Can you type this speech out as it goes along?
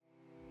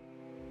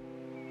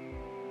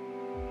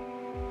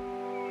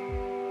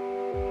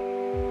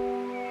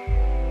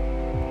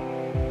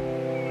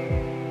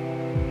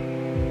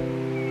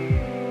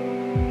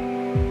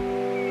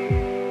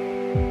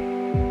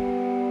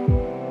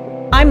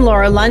I'm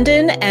Laura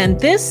London, and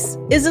this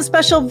is a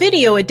special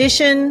video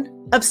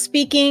edition of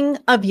Speaking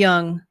of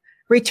Jung.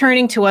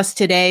 Returning to us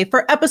today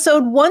for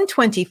episode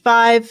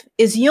 125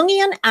 is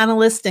Jungian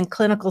analyst and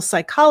clinical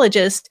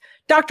psychologist,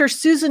 Dr.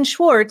 Susan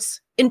Schwartz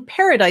in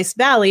Paradise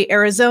Valley,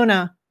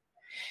 Arizona.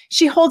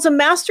 She holds a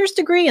master's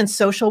degree in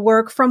social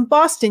work from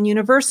Boston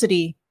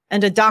University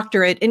and a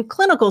doctorate in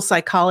clinical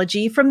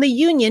psychology from the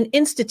Union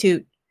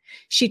Institute.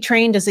 She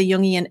trained as a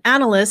Jungian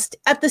analyst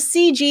at the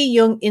C.G.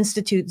 Jung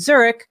Institute,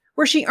 Zurich,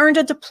 where she earned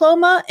a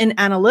diploma in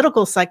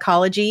analytical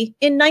psychology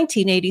in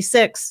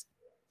 1986.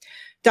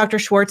 Dr.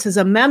 Schwartz is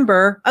a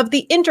member of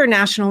the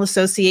International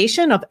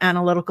Association of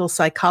Analytical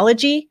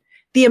Psychology,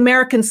 the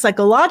American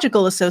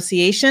Psychological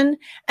Association,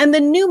 and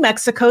the New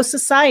Mexico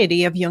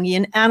Society of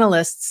Jungian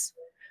Analysts.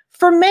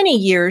 For many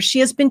years, she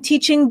has been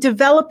teaching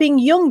developing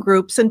Jung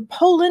groups in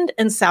Poland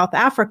and South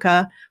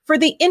Africa for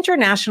the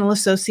International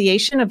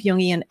Association of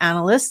Jungian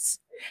Analysts,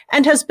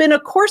 and has been a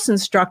course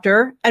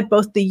instructor at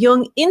both the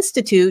Jung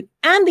Institute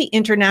and the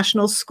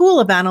International School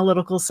of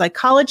Analytical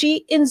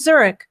Psychology in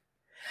Zurich.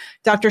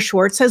 Dr.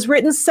 Schwartz has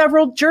written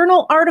several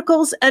journal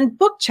articles and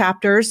book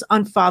chapters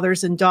on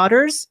fathers and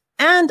daughters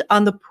and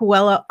on the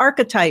Puella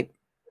archetype.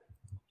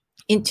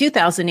 In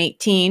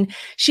 2018,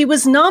 she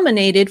was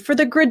nominated for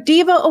the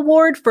Gradiva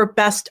Award for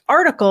Best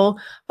Article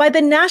by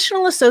the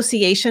National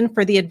Association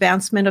for the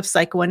Advancement of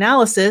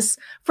Psychoanalysis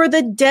for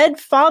the Dead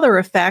Father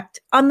Effect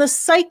on the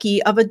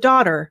Psyche of a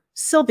Daughter,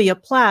 Sylvia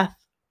Plath.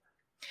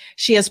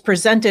 She has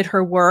presented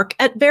her work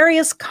at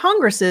various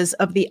congresses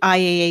of the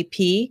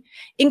IAAP,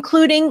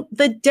 including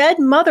the Dead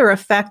Mother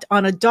Effect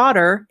on a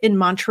Daughter in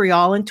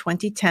Montreal in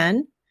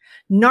 2010,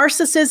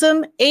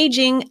 Narcissism,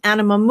 Aging,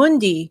 Anima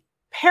Mundi,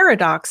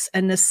 Paradox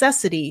and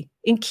Necessity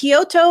in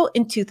Kyoto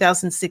in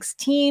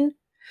 2016,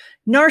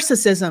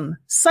 Narcissism,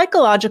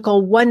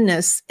 Psychological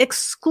Oneness,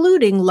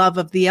 Excluding Love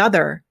of the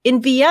Other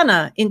in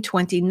Vienna in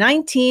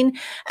 2019,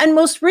 and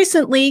most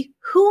recently,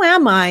 Who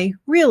Am I,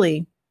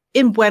 Really,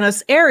 in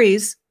Buenos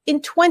Aires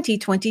in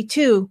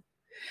 2022.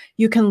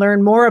 You can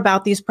learn more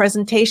about these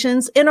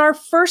presentations in our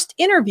first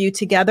interview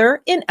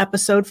together in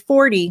episode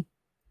 40.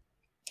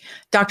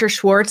 Dr.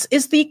 Schwartz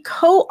is the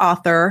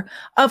co-author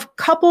of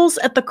Couples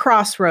at the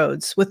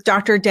Crossroads with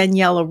Dr.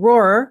 Daniela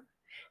Rohrer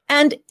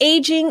and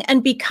Aging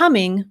and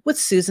Becoming with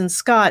Susan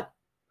Scott.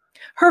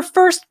 Her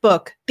first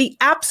book, The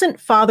Absent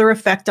Father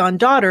Effect on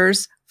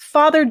Daughters,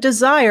 Father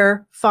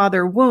Desire,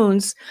 Father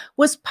Wounds,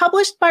 was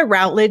published by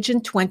Routledge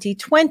in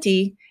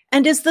 2020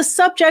 and is the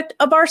subject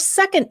of our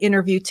second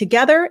interview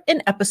together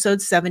in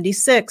episode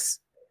 76.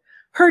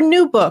 Her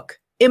new book,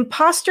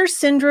 Imposter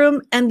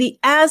Syndrome and the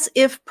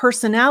As-If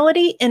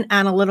Personality in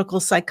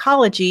Analytical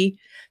Psychology,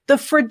 The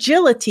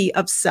Fragility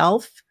of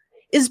Self,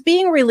 is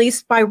being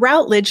released by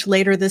Routledge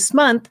later this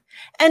month,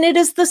 and it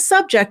is the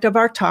subject of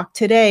our talk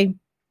today.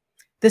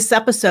 This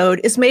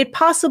episode is made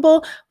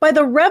possible by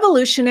the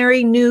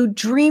revolutionary new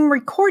dream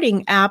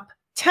recording app,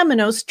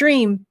 Temenos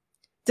Dream.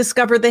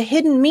 Discover the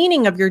hidden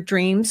meaning of your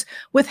dreams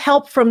with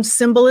help from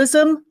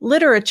symbolism,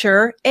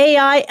 literature,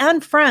 AI,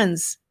 and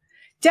friends.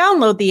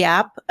 Download the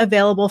app,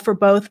 available for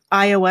both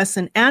iOS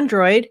and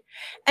Android,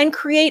 and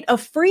create a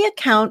free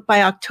account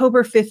by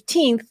October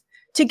 15th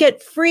to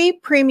get free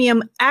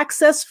premium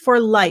access for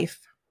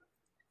life.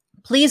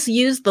 Please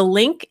use the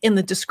link in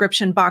the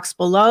description box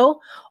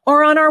below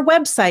or on our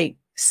website,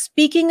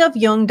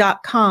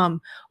 speakingofjung.com,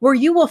 where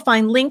you will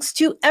find links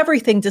to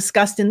everything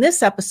discussed in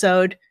this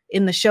episode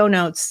in the show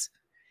notes.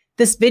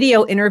 This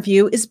video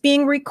interview is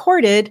being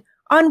recorded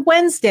on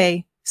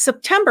Wednesday,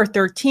 September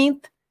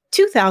 13th,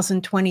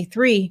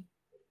 2023,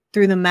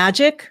 through the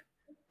magic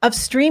of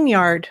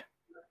StreamYard.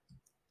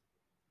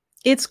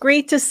 It's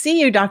great to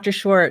see you, Dr.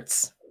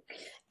 Schwartz.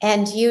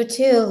 And you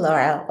too,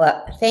 Laura.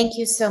 Well, thank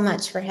you so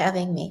much for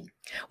having me.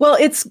 Well,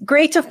 it's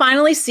great to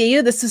finally see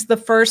you. This is the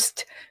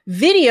first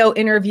video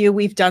interview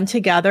we've done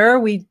together.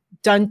 We've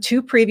done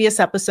 2 previous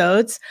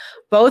episodes,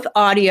 both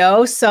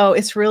audio, so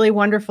it's really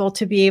wonderful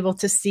to be able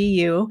to see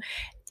you.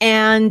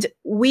 And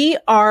we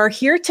are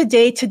here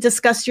today to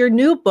discuss your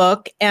new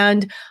book.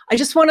 And I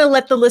just want to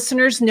let the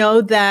listeners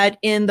know that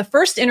in the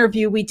first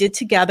interview we did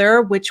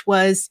together, which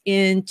was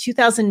in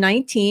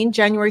 2019,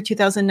 January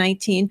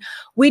 2019,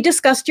 we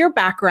discussed your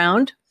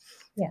background,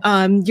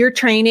 your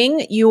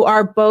training. You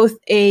are both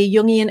a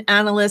Jungian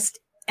analyst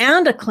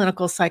and a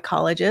clinical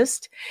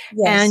psychologist,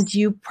 and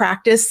you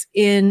practice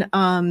in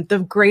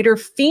the greater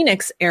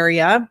Phoenix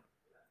area.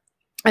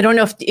 I don't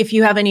know if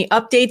you have any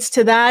updates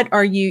to that.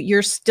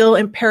 You're still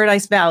in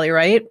Paradise Valley,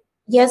 right?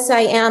 Yes, I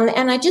am.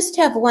 And I just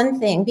have one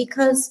thing,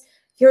 because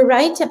you're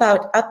right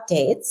about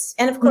updates.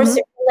 And of course,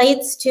 it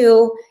relates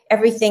to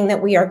everything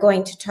that we are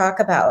going to talk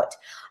about.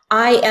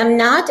 I am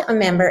not a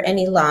member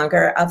any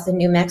longer of the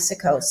New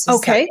Mexico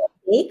Society.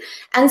 Okay.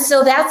 And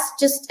so that's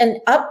just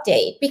an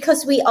update,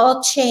 because we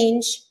all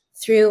change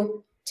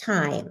through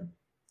time.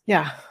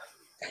 Yeah.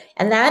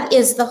 And that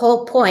is the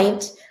whole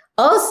point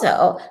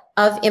also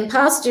of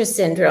imposter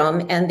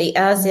syndrome and the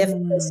as-if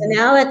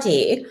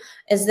personality,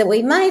 is that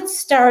we might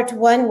start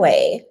one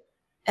way,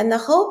 and the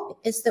hope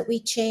is that we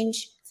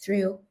change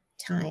through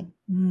time.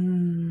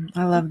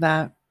 I love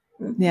that.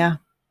 Yeah.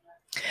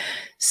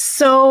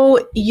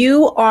 So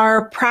you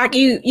are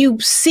you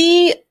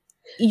see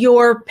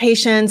your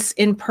patients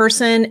in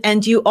person,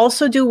 and you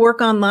also do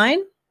work online?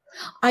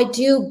 I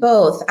do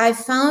both. I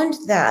found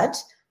that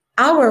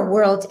our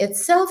world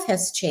itself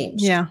has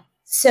changed. Yeah.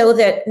 So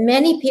that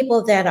many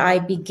people that I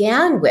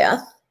began with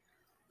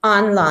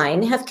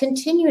online have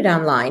continued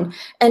online,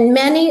 and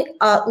many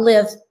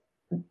live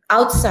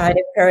outside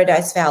of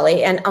Paradise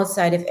Valley and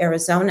outside of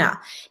Arizona.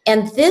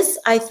 And this,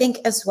 I think,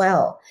 as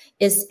well,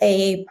 is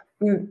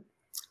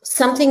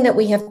something that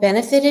we have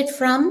benefited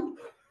from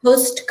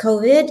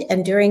post-COVID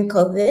and during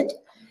COVID,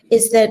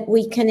 is that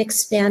we can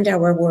expand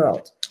our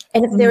world.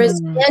 And if there is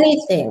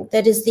anything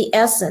that is the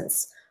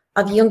essence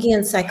of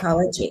Jungian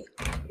psychology,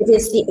 it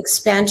is the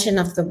expansion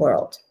of the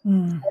world,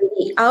 and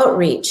the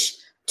outreach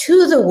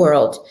to the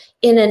world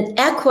in an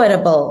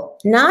equitable,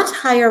 not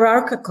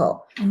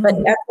hierarchical, but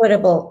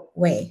equitable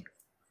way.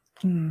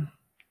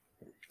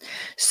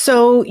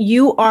 So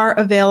you are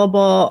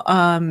available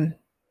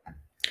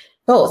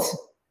both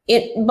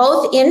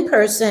in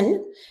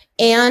person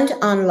and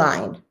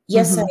online.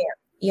 Yes, I am.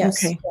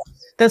 Yes. Okay.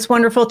 That's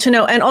wonderful to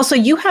know. And also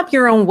you have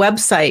your own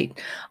website.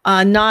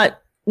 Not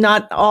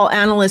all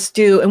analysts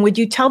do. And would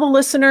you tell the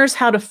listeners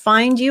how to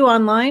find you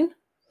online?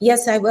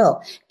 Yes, I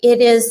will. It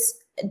is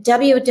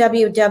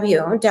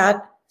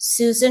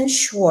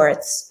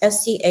www.susanschwartz,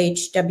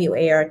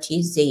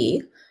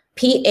 SCHWARTZ,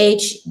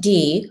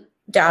 Ph.D.com.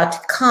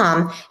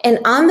 And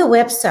on the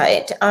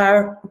website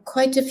are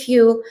quite a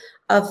few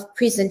of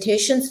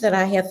presentations that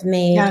I have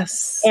made,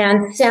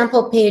 and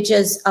sample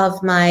pages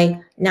of my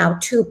now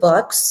 2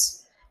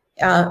 books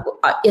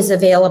is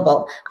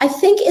available. I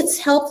think it's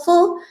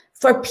helpful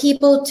for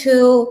people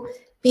to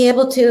be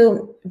able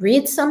to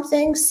read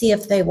something, see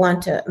if they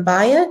want to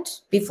buy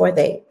it before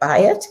they buy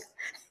it.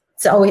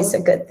 It's always a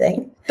good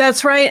thing.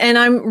 That's right. And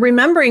I'm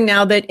remembering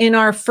now that in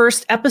our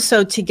first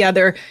episode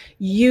together,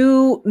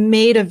 you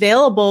made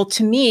available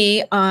to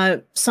me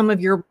some of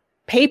your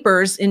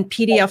papers in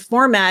PDF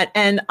format,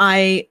 and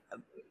I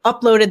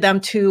uploaded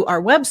them to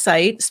our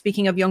website,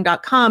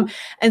 speakingofjung.com.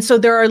 And so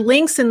there are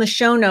links in the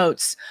show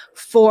notes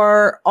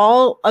for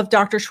all of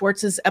Dr.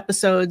 Schwartz's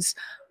episodes,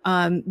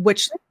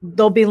 which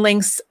there'll be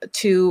links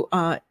to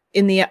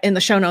in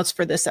the show notes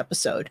for this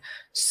episode.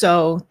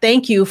 So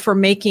thank you for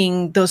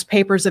making those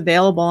papers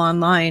available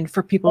online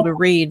for people to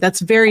read. That's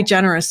very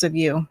generous of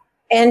you.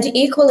 And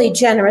equally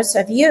generous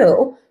of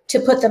you to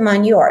put them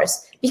on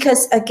yours.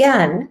 Because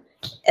again,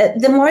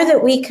 the more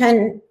that we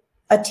can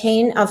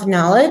attain of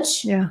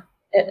knowledge,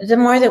 the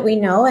more that we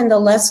know, and the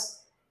less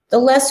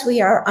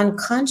we are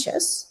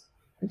unconscious,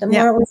 the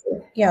more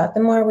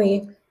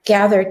we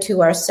gather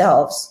to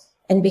ourselves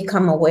and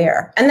become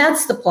aware. And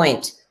that's the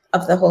point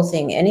of the whole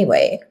thing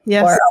anyway,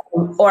 or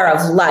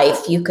of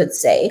life, you could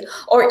say,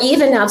 or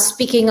even of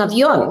speaking of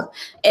Jung.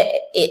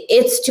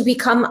 It's to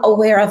become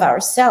aware of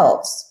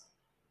ourselves,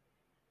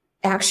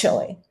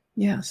 actually.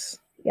 Yes.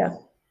 Yeah.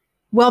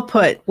 Well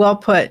put. Well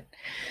put.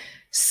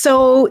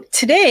 So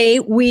today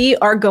we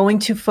are going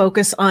to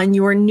focus on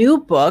your new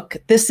book.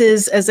 This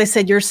is, as I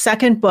said, your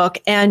second book,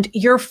 and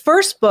your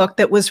first book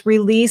that was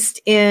released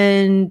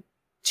in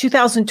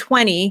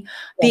 2020,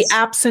 The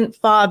Absent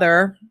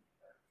Father,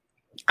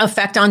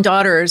 Effect on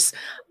Daughters,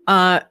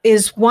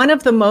 is one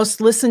of the most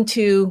listened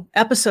to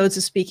episodes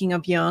of Speaking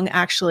of Jung,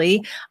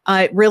 actually.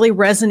 It really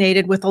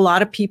resonated with a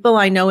lot of people.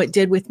 I know it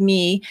did with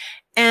me.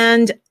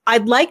 And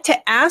I'd like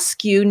to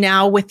ask you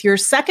now, with your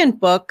second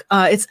book,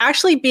 it's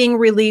actually being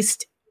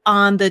released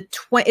on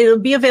it'll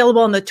be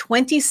available on the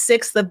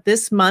 26th of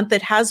this month.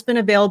 It has been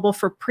available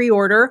for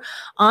pre-order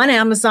on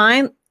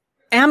Amazon,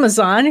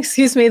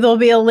 excuse me. There'll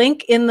be a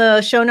link in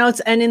the show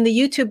notes and in the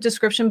YouTube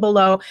description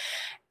below.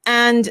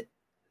 And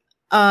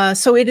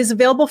so it is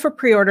available for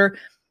pre-order.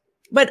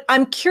 But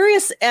I'm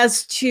curious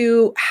as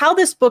to how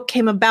this book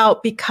came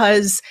about,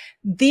 because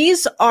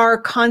these are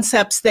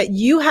concepts that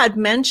you had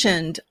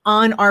mentioned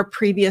on our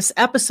previous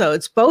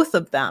episodes, both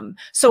of them.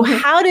 So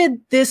how did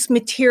this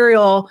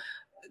material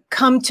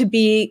come to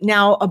be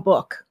now a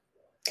book?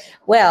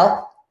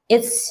 Well,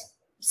 it's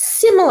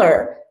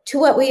similar to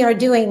what we are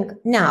doing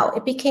now.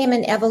 It became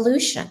an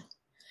evolution.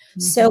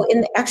 So in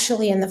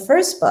the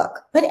first book,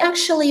 but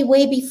actually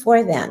way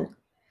before then,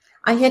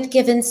 I had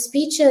given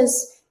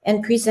speeches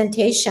and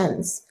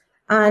presentations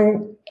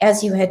on,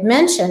 as you had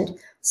mentioned,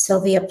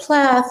 Sylvia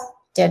Plath,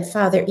 Dead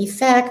Father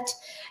Effect,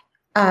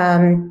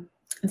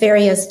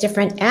 various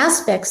different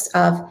aspects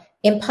of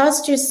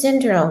Imposter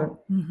Syndrome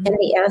and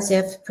the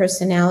as-if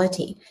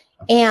personality.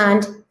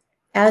 And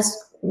as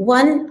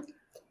one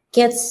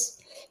gets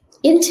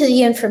into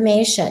the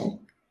information,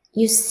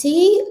 you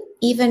see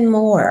even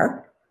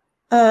more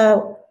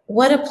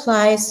what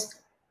applies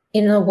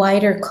in a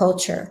wider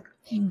culture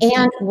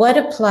and what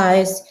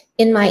applies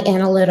in my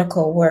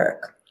analytical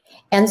work.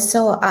 And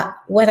so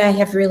what I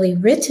have really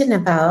written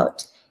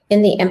about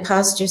in the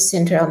Imposter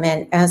Syndrome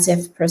and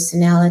as-if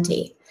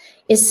personality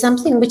is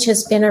something which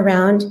has been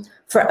around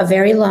for a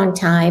very long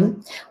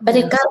time, but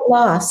it got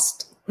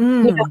lost.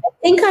 I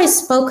think I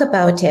spoke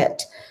about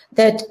it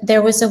that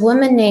there was a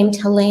woman named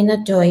Helena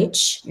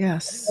Deutsch,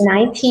 Yes,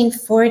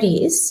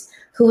 1940s,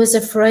 who was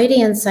a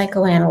Freudian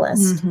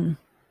psychoanalyst. mm-hmm.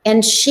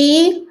 And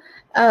she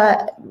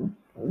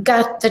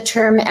got the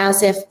term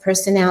as if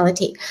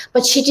personality,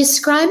 but she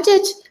described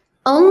it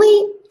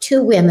only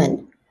to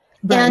women,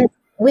 Right. and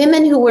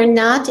women who were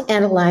not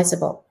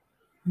analyzable,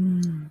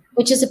 Mm.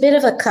 which is a bit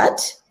of a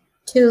cut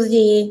to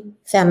the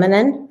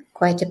feminine,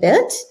 quite a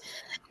bit.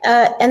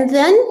 And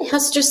then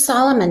Hester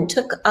Solomon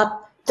took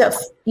up, the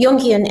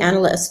Jungian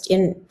analyst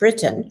in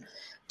Britain,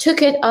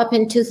 took it up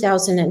in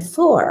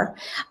 2004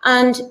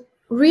 and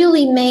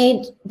really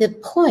made the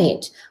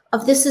point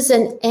of this is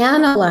an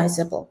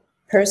analyzable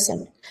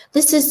person.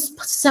 This is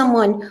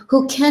someone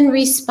who can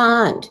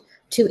respond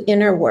to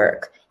inner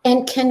work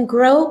and can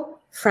grow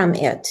from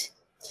it.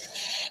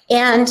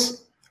 And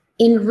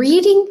in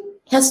reading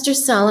Hester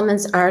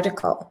Solomon's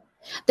article,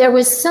 there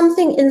was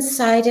something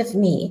inside of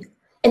me,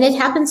 and it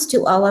happens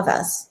to all of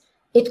us.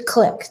 It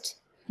clicked.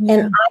 Yeah.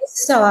 And I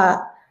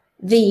saw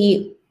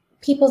the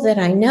people that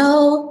I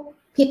know,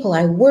 people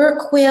I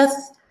work with,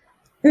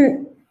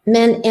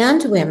 men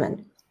and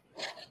women,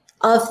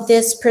 of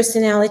this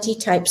personality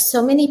type.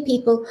 So many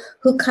people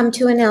who come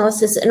to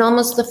analysis and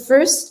almost the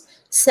first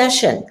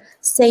session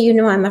say, you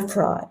know, I'm a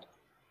fraud.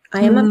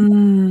 I am a fraud.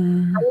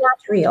 I'm not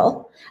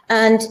real.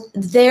 And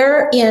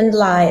therein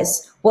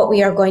lies what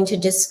we are going to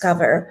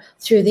discover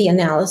through the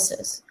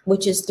analysis,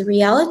 which is the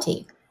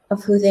reality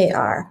of who they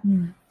are.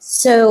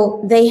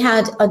 So they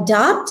had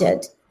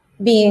adopted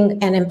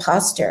being an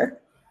imposter,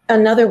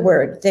 another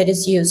word that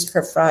is used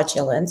for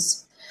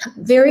fraudulence,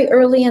 very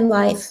early in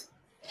life.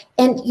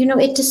 And, you know,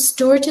 it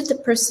distorted the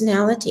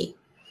personality.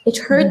 It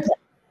hurt them.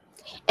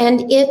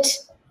 And it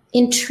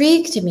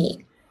intrigued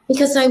me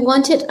because I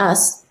wanted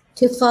us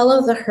to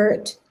follow the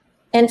hurt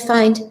and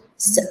find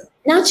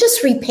not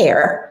just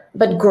repair,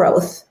 but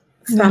growth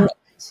from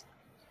it.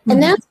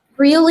 And that's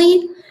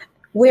really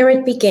where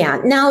it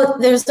began. Now,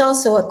 there's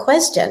also a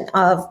question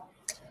of,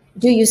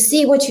 do you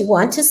see what you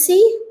want to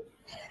see?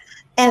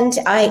 And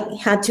I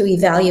had to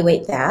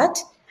evaluate that.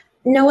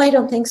 No, I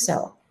don't think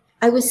so.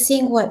 I was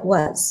seeing what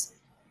was.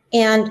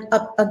 And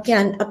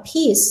again, a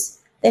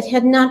piece that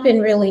had not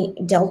been really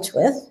dealt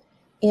with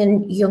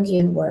in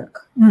Jungian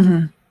work.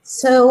 Mm-hmm.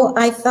 So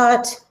I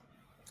thought,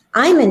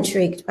 I'm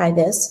intrigued by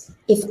this.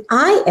 If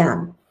I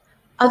am,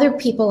 other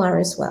people are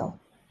as well.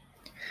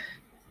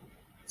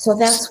 So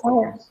that's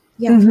where.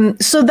 Yeah. Mm-hmm.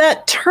 So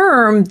that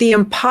term, the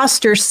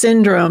imposter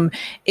syndrome,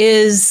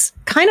 is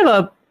kind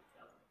of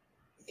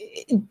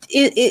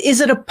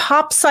is it a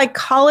pop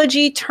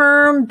psychology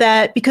term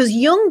that, because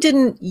Jung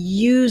didn't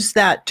use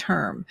that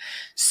term.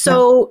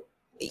 So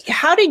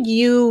how did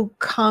you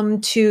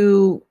come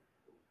to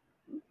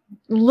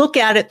look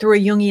at it through a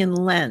Jungian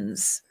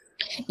lens?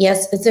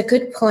 Yes, it's a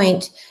good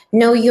point.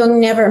 No, Jung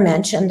never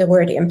mentioned the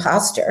word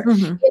imposter.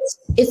 Mm-hmm.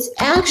 It's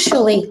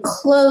actually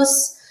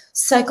close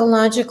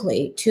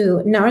psychologically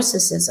to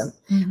narcissism.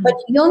 Mm-hmm. But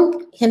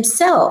Jung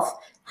himself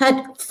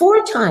had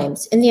 4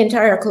 times in the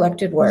entire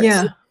collected works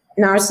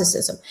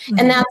narcissism. Mm-hmm.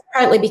 And that's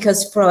partly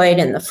because Freud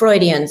and the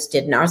Freudians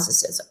did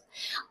narcissism.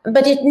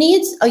 But it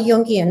needs a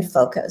Jungian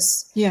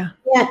focus. Yeah.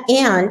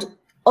 And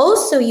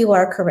also you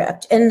are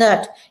correct in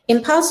that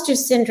imposter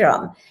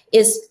syndrome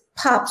is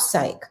pop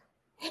psych.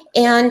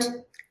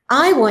 And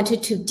I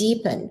wanted to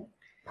deepen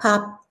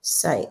pop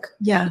psych.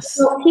 Yes.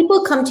 So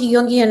people come to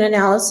Jungian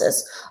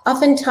analysis,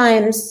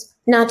 oftentimes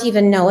not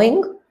even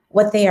knowing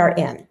what they are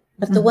in.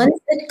 But the ones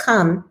that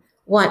come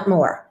want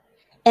more.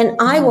 And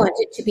I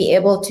wanted to be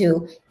able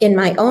to, in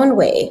my own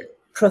way,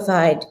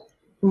 provide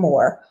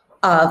more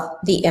of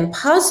the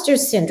imposter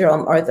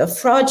syndrome or the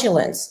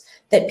fraudulence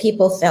that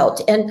people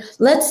felt. And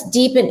let's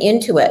deepen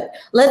into it.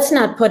 Let's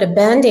not put a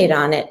Band-Aid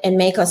on it and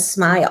make us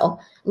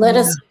smile. Let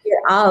us figure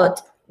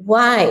out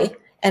why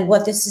and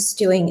what this is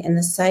doing in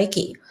the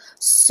psyche.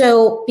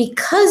 So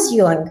because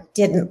Jung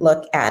didn't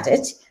look at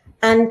it,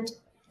 and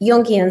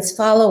Jungians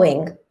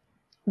following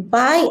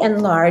by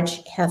and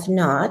large have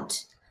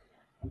not,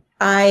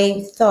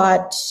 I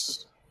thought,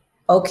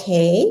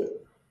 okay,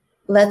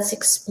 let's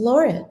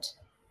explore it.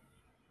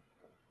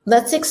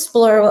 Let's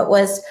explore what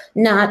was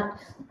not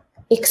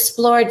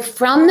explored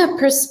from the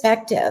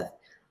perspective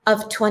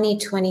of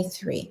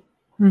 2023,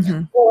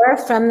 or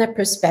from the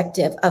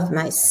perspective of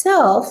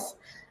myself,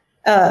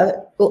 a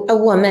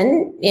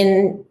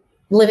woman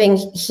living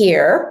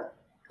here.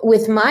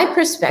 With my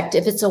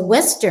perspective, it's a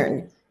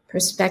Western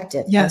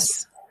perspective.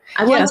 Yes.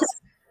 I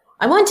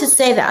want to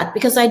say that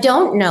because I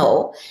don't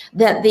know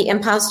that the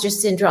imposter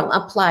syndrome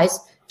applies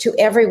to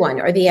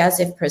everyone or the as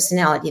if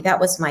personality. That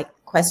was my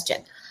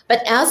question.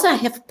 But as I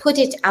have put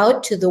it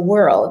out to the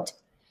world,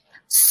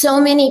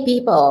 so many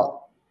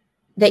people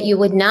that you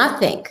would not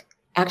think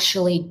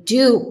actually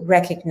do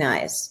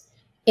recognize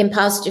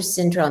imposter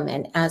syndrome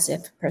and as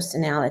if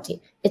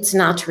personality. It's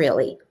not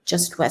really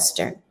just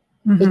Western.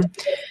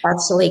 It's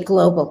actually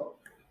global.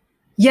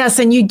 Yes,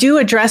 and you do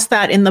address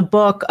that in the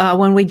book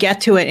when we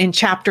get to it in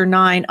chapter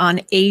 9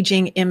 on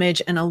aging,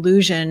 image, and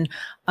illusion.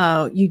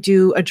 You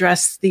do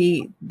address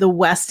the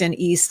West and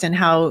East and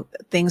how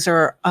things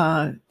are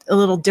a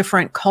little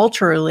different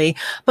culturally.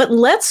 But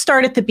let's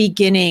start at the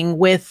beginning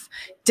with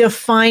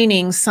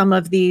defining some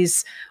of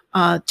these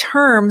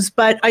terms.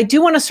 But I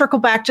do want to circle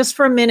back just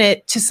for a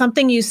minute to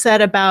something you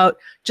said about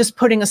just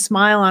putting a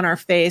smile on our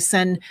face.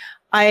 And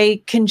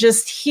I can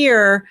just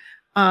hear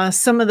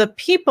some of the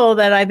people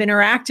that I've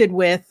interacted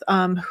with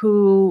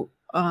who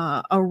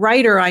a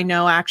writer I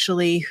know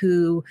actually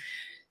who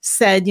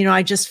said,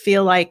 I just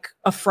feel like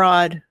a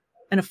fraud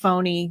and a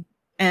phony.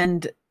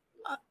 And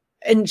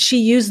she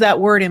used that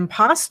word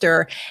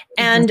imposter.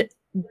 And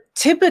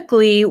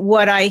typically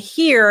what I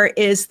hear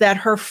is that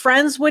her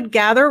friends would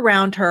gather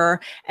around her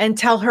and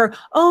tell her,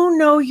 oh,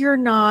 no, you're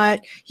not.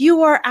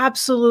 You are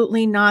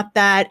absolutely not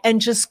that.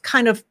 And just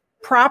kind of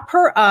prop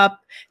her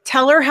up,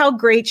 tell her how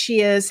great she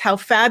is, how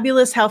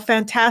fabulous, how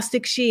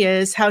fantastic she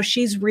is, how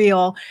she's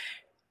real.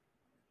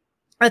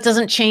 That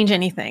doesn't change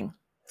anything.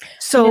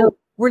 So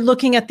we're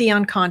looking at the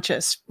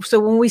unconscious. So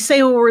when we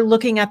say we're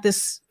looking at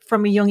this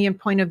from a Jungian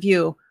point of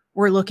view,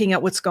 we're looking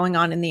at what's going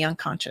on in the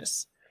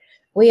unconscious.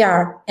 We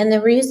are. And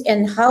the reason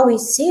and how we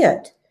see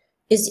it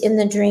is in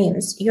the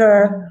dreams.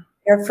 Your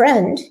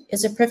friend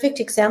is a perfect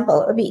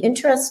example. It would be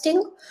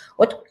interesting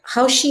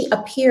how she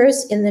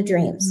appears in the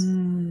dreams.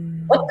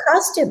 What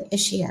costume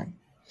is she in?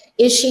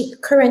 Is she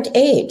current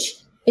age?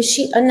 Is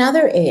she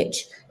another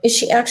age? Is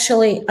she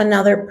actually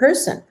another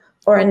person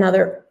or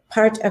another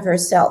part of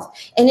herself?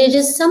 And it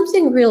is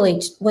something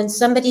really, when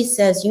somebody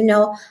says,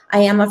 I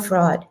am a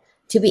fraud,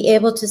 to be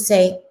able to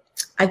say,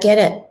 I get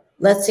it.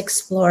 Let's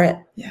explore it.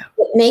 Yeah.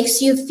 It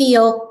makes you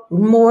feel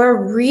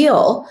more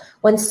real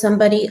when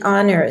somebody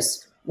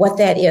honors what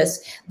that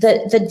is.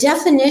 The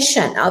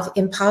definition of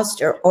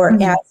imposter or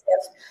as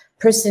if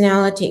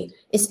personality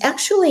is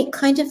actually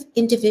kind of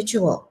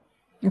individual.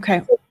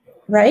 Okay.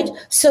 Right?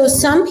 So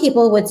some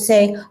people would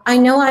say, I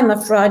know I'm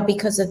a fraud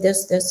because of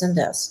this, this, and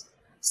this.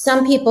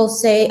 Some people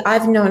say,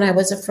 I've known I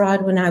was a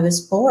fraud when I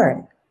was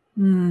born.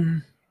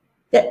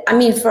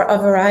 For a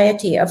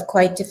variety of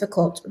quite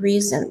difficult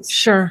reasons.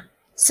 Sure.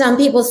 Some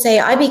people say,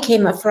 I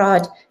became a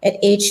fraud at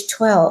age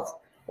 12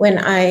 when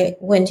I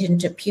went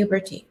into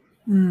puberty.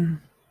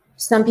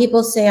 Some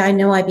people say, I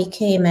know I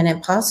became an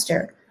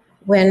imposter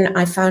when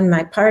I found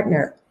my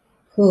partner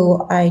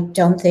who I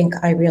don't think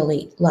I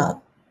really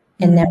love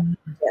and never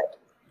did.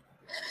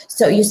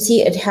 So you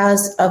see, it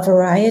has a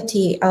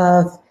variety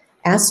of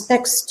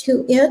aspects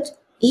to it,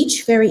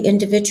 each very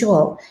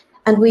individual,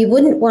 and we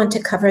wouldn't want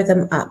to cover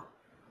them up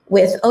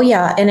with,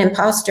 an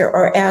imposter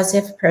or as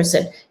if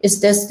person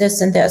is this,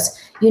 this, and this.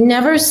 You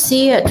never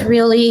see it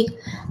really.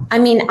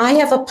 I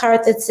have a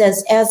part that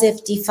says as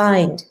if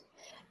defined.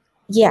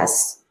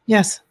 Yes.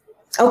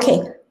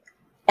 Okay.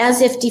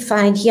 As if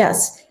defined,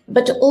 yes.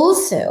 But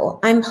also,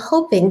 I'm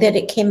hoping that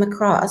it came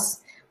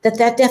across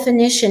that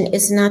definition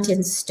is not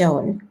in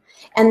stone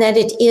and that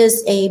it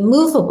is a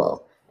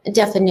movable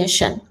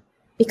definition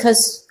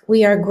because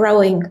we are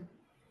growing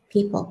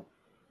people.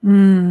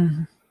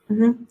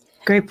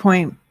 Great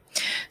point.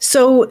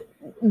 So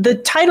the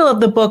title of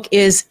the book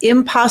is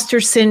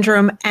Imposter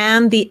Syndrome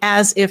and the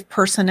As If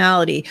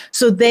Personality.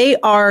 So they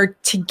are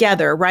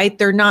together, right?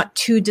 They're not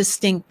two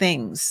distinct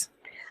things.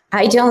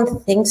 I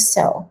don't think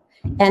so.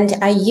 And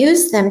I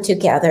use them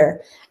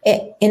together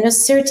in a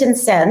certain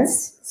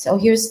sense. So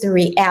here's the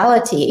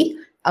reality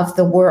of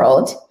the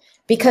world,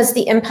 because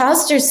the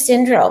imposter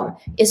syndrome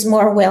is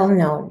more well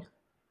known.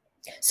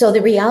 So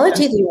the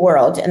reality of the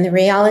world and the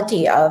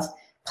reality of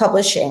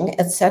publishing,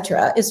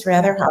 etc., is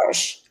rather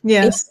harsh.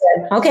 Yes.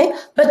 Okay.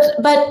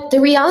 But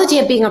the reality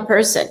of being a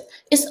person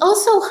is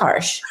also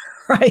harsh.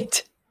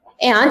 Right.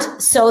 And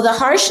so the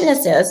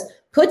harshness is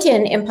put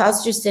in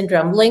imposter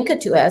syndrome, link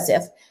it to as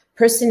if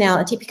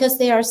personality, because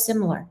they are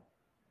similar.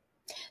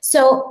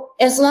 So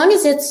as long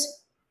as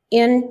it's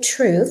in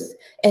truth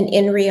and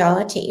in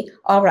reality,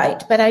 all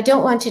right. But I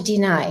don't want to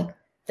deny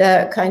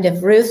the kind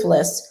of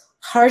ruthless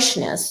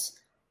harshness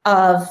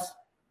of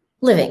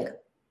living.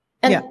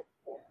 And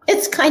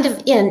it's kind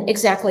of in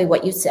exactly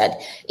what you said.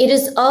 It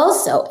is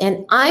also,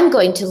 and I'm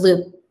going to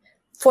loop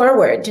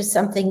forward to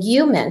something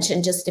you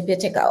mentioned just a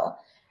bit ago,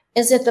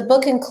 is that the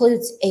book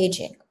includes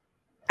aging.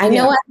 I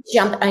know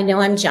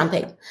I'm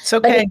jumping. It's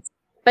okay.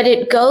 But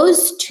it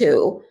goes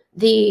to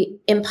the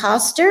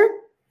imposter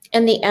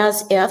and the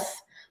as if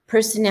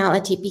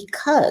personality,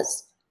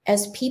 because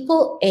as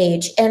people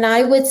age, and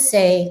I would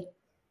say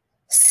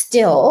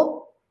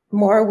still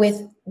more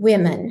with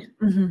women,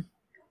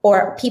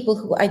 or people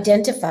who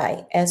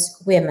identify as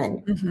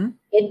women,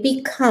 it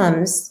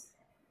becomes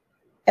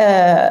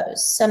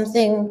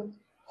something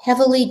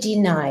heavily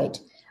denied,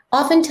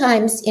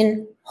 oftentimes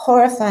in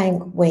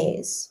horrifying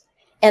ways.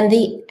 And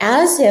the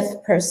as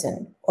if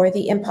person or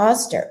the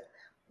imposter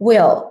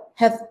will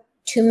have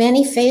too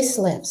many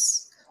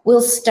facelifts,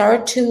 will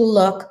start to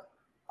look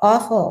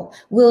awful,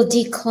 will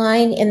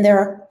decline in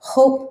their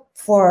hope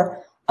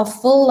for a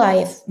full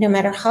life, no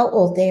matter how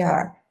old they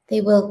are. They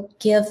will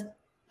give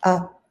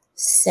up.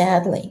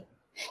 Sadly.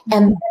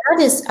 And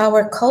that is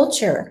our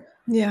culture.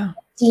 Yeah.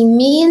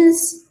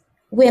 Demeans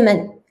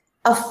women.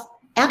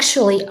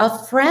 Actually, a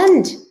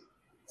friend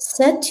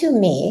said to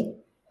me,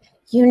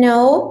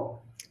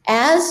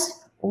 as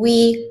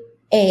we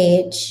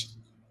age,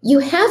 you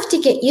have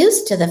to get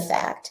used to the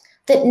fact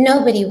that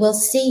nobody will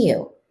see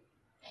you.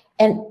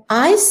 And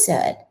I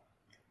said,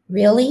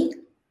 really?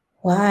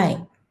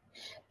 Why?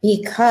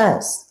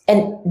 Because,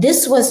 and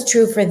this was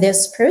true for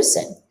this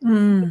person,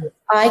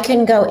 I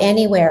can go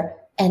anywhere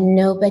and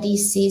nobody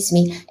sees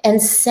me.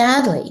 And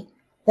sadly,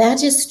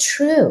 that is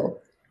true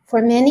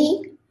for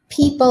many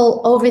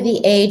people over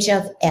the age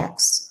of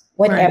X,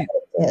 whatever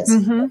it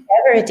is,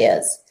 whatever it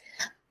is.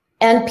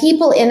 And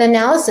people in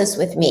analysis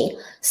with me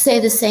say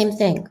the same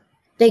thing.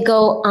 They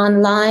go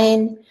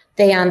online,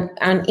 they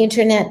on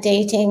internet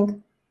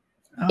dating.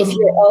 If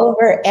you're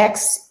over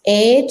X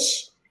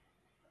age,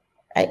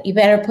 you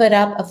better put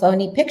up a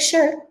phony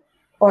picture,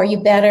 or you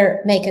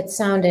better make it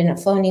sound in a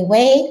phony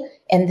way.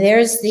 And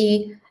there's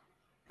the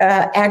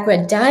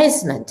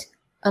aggrandizement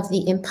of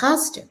the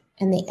imposter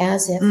and the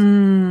as if.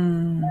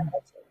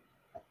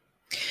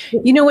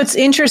 You know, what's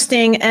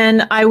interesting,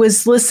 and I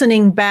was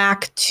listening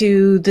back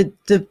to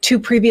the two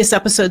previous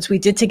episodes we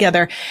did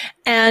together,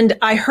 and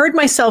I heard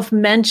myself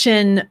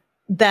mention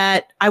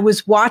that I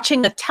was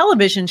watching a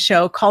television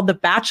show called The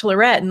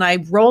Bachelorette, and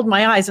I rolled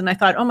my eyes and I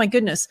thought, oh my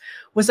goodness,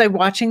 was I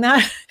watching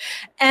that?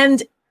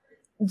 And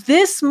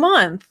this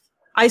month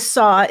I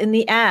saw in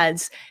the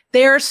ads,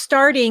 they're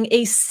starting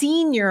a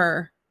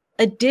senior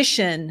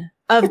edition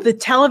of the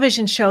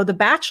television show, The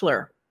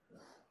Bachelor.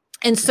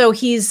 And so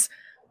he's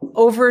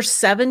over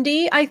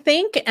 70, I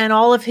think, and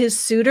all of his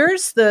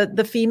suitors,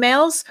 the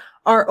females,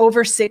 are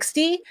over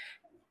 60.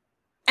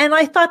 And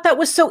I thought that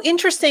was so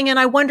interesting. And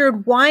I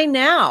wondered, why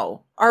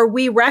now are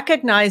we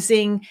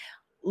recognizing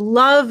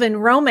love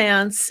and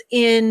romance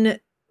in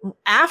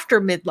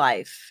after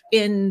midlife,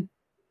 in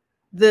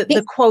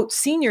the quote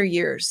senior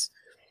years?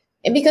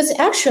 Because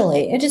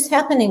actually it is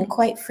happening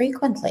quite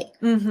frequently.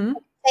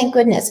 Thank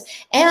goodness.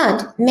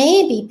 And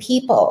maybe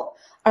people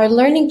are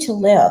learning to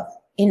live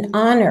in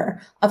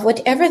honor of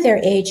whatever their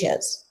age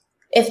is.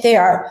 If they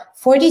are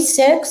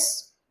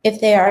 46, if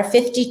they are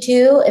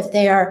 52, if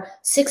they are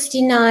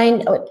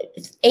 69,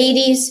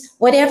 80s,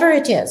 whatever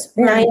it is,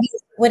 90s,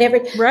 whatever,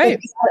 they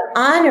are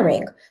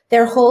honoring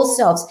their whole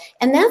selves.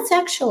 And that's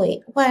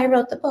actually why I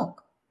wrote the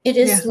book. It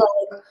is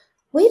like,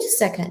 wait a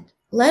second,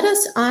 let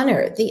us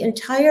honor the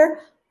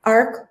entire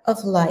arc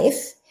of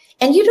life.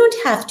 And you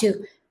don't have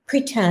to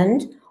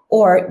pretend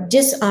or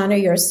dishonor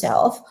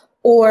yourself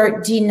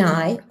or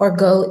deny or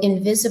go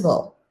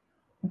invisible.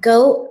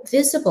 Go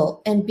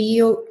visible and be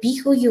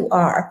who you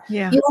are.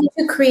 You want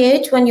to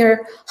create when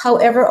you're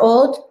however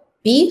old,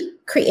 be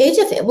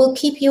creative. It will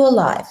keep you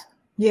alive.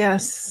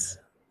 Yes.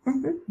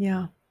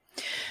 Yeah.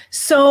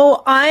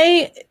 So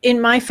I, in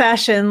my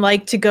fashion,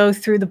 like to go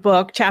through the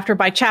book chapter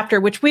by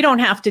chapter, which we don't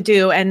have to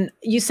do. And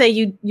you say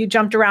you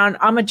jumped around.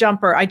 I'm a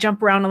jumper. I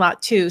jump around a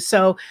lot too.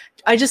 So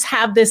I just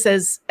have this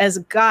as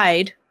a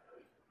guide.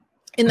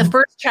 In the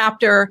first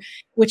chapter,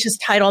 which is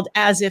titled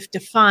As If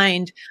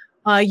Defined,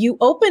 you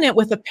open it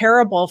with a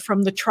parable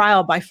from The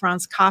Trial by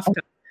Franz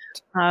Kafka,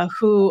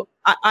 who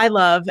I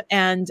love.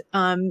 And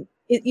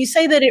you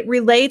say that it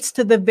relates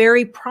to the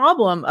very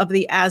problem of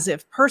the as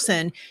if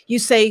person. You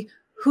say,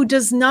 who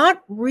does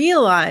not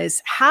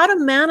realize how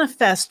to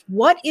manifest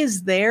what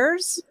is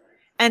theirs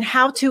and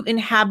how to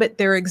inhabit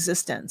their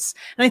existence.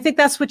 And I think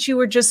that's what you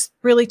were just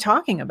really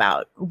talking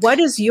about. What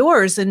is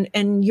yours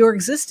and your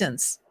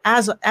existence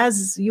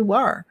as you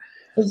are?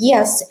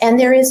 Yes. And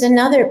there is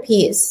another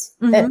piece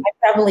that I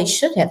probably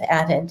should have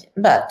added,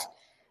 but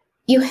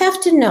you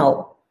have to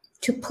know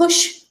to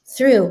push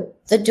through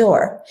the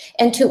door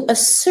and to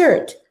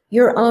assert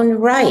your own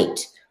right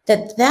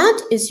that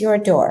that is your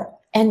door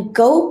and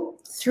go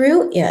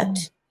through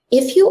it.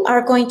 If you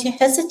are going to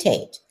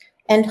hesitate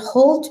and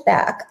hold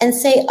back and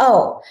say,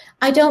 oh,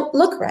 I don't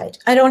look right,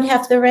 I don't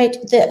have the right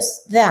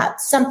this, that,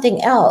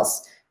 something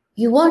else,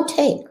 you won't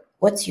take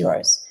what's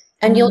yours.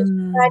 And you'll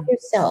deprive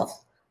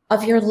yourself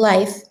of your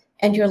life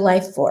and your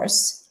life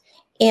force.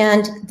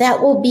 And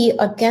that will be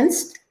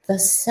against the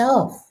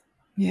self.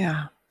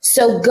 Yeah.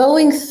 So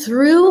going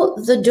through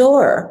the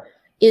door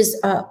is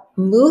a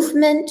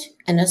movement,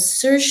 an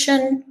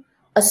assertion,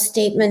 a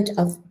statement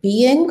of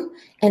being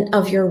and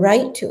of your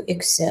right to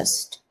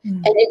exist.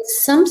 And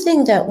it's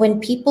something that when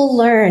people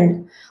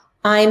learn,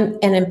 I'm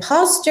an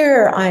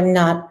imposter, I'm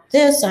not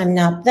this, I'm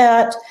not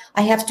that,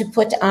 I have to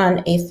put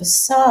on a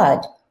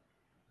facade,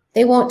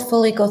 they won't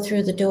fully go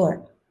through the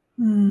door.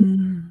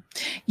 You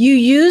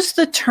use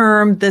the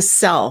term the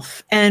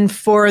self. And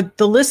for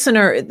the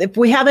listener, if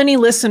we have any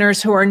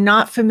listeners who are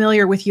not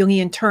familiar with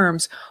Jungian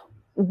terms,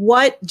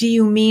 what do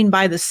you mean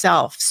by the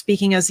self,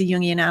 speaking as a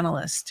Jungian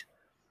analyst?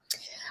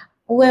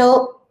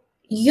 Well,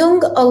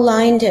 Jung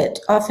aligned it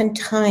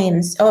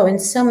oftentimes, in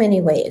so many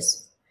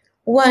ways.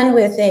 One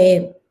with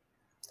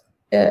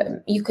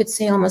you could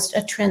say almost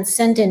a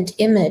transcendent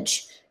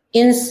image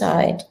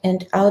inside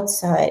and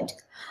outside.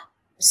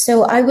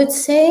 So I would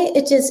say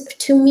it is,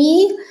 to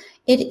me,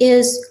 it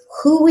is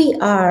who we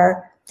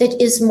are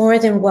that is more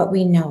than what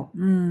we know.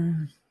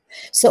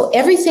 So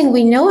everything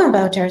we know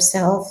about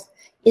ourselves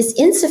is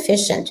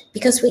insufficient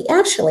because we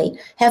actually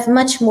have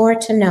much more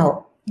to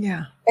know.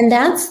 Yeah. And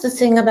that's the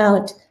thing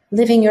about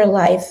living your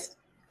life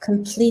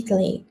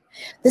completely.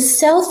 The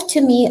self,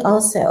 to me,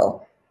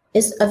 also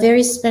is a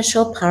very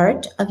special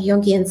part of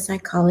Jungian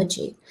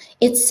psychology.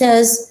 It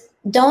says,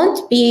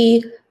 don't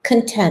be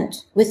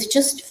content with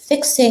just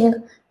fixing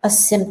a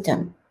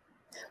symptom.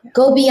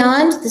 Go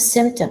beyond the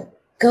symptom.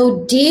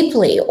 Go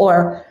deeply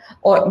or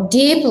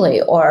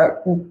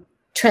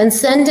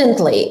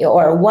transcendently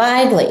or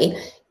widely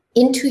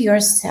into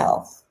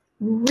yourself.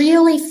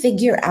 Really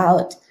figure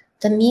out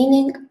the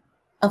meaning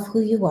of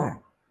who you are.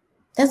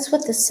 That's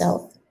what the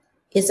self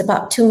is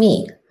about to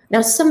me.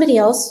 Now, somebody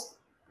else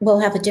will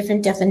have a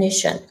different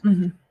definition,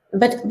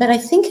 but I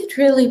think it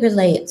really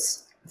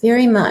relates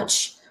very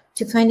much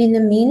to finding the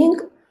meaning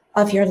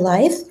of your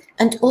life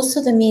and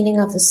also the meaning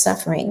of the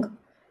suffering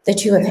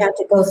that you have had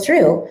to go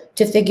through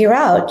to figure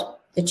out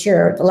that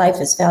your life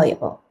is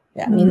valuable.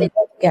 I mean,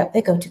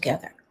 they go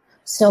together.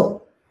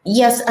 So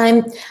yes,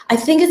 I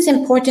think it's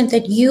important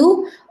that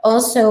you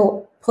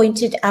also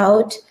pointed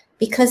out,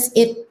 because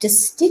it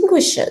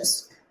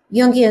distinguishes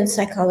Jungian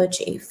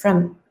psychology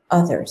from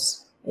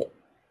others.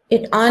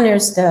 It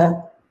honors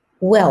the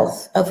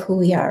wealth of who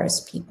we are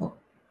as people.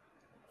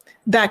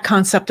 That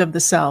concept of the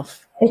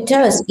self. It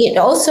does. It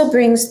also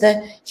brings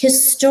the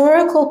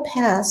historical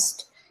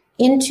past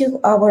into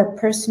our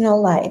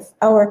personal life,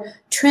 our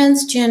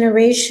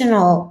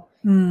transgenerational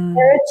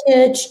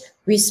heritage,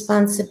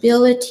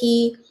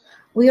 responsibility.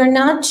 We are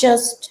not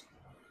just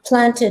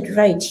planted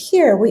right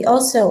here. We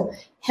also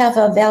have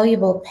a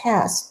valuable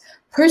past,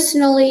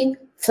 personally,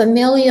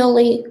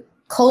 familially,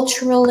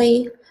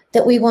 culturally,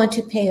 that we want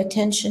to pay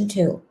attention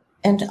to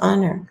and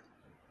honor.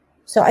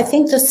 So I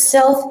think the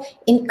self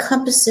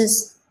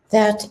encompasses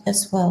that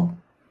as well.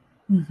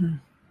 Mm-hmm.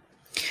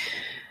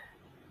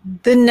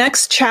 The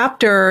next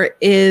chapter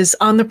is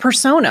on the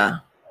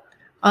persona,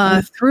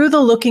 through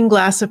the looking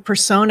glass of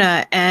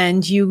persona,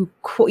 and you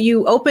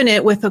open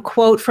it with a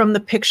quote from The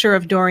Picture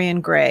of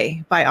Dorian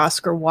Gray by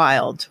Oscar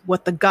Wilde.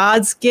 What the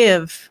gods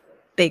give,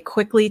 they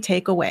quickly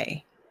take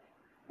away.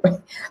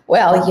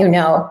 Well,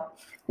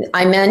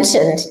 I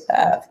mentioned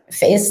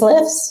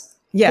facelifts.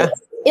 Yeah.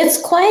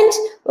 It's quite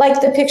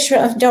like the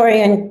portrait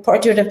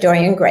of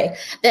Dorian Gray,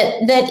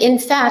 that in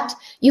fact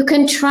you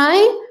can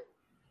try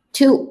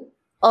to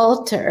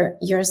alter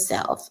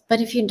yourself, but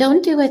if you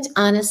don't do it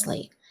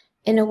honestly,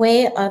 in a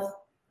way of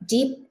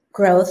deep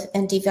growth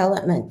and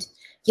development,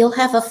 you'll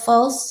have a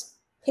false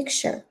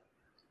picture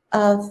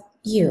of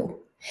you.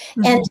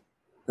 And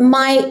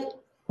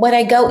what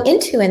I go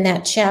into in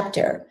that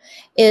chapter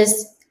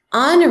is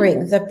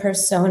honoring the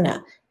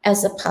persona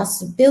as a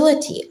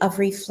possibility of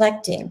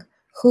reflecting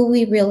who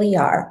we really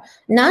are,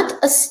 not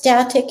a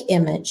static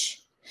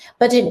image,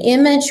 but an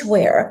image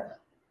where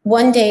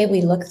one day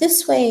we look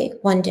this way,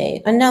 one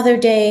day another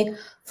day.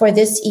 For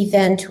this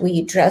event,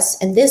 we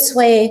dress in this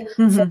way,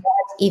 for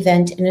that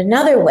event in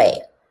another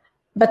way.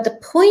 But the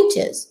point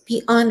is,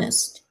 be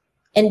honest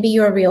and be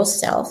your real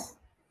self,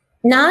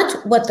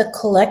 not what the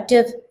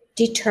collective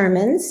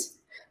determines,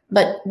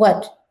 but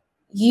what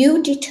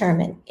you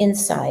determine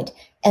inside.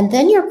 And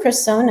then your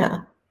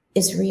persona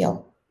is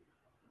real.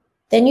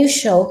 Then you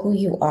show who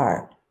you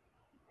are,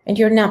 and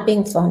you're not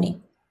being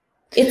phony.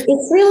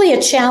 It's really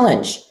a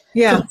challenge.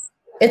 Yeah.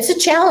 It's a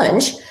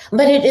challenge,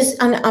 but it is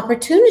an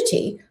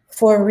opportunity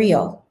for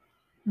real.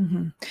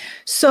 Mm-hmm.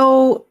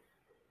 So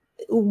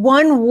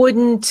one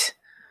wouldn't,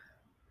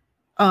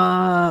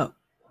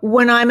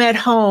 when I'm at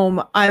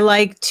home, I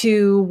like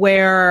to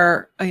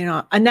wear, a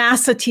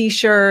NASA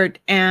t-shirt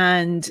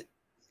and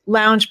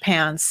lounge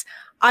pants.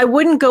 I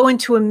wouldn't go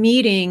into a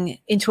meeting,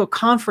 into a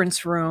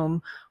conference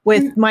room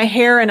with my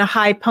hair in a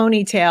high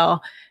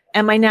ponytail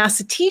and my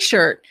NASA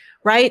t-shirt,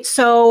 right?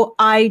 So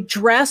I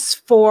dress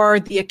for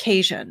the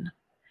occasion,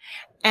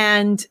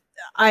 and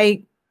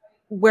I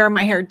wear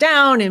my hair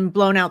down and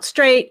blown out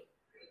straight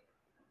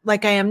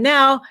like I am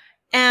now.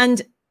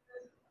 And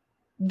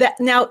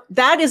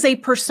that is a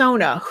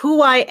persona,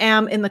 who I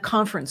am in the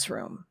conference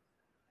room,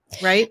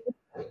 right?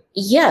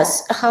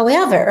 Yes.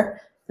 However,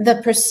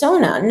 the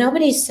persona,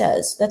 nobody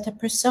says that the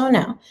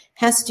persona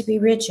has to be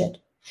rigid.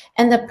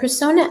 And the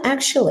persona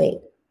actually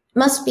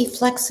must be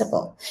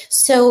flexible.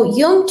 So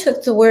Jung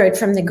took the word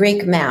from the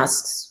Greek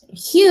masks,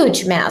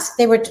 huge masks.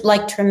 They were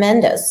like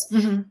tremendous,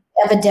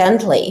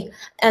 evidently.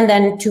 And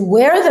then to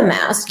wear the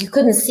mask, you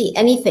couldn't see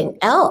anything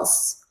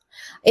else.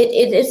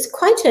 It's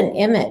quite an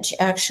image,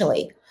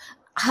 actually.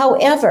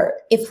 However,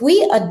 if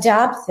we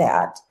adopt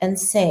that and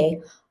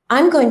say,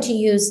 I'm going to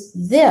use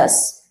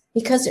this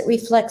because it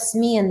reflects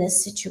me in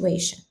this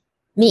situation,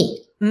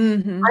 me.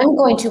 I'm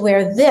going to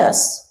wear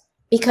this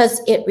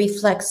because it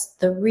reflects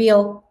the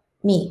real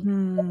me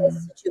in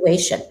this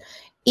situation.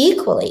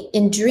 Equally,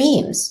 in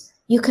dreams,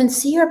 you can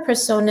see your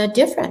persona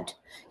different.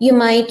 You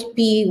might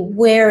be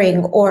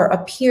wearing or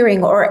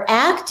appearing or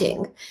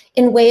acting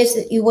in ways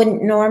that you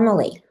wouldn't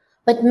normally.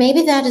 But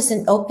maybe that is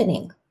an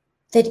opening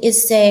that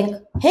is saying,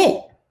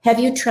 hey, have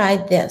you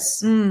tried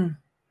this? And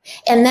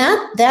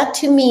that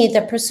to me,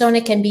 the persona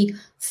can be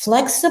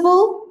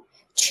flexible,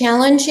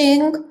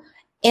 challenging,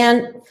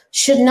 and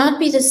should not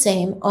be the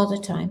same all the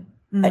time.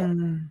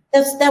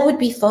 That would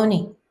be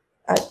phony.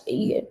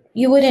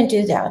 You wouldn't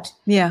do that.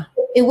 Yeah.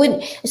 It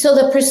would. So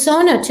the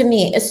persona to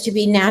me is to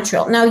be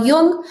natural. Now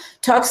Jung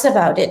talks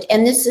about it,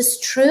 and this is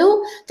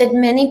true that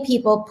many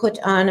people put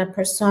on a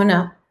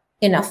persona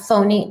in a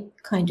phony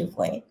kind of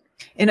way.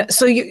 And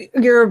so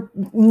you're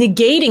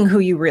negating who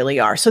you really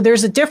are. So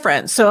there's a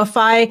difference. So if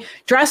I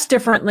dress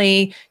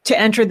differently to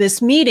enter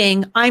this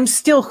meeting, I'm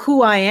still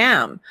who I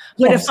am.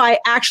 But if I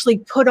actually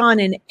put on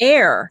an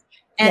air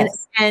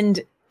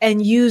and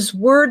use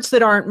words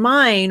that aren't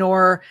mine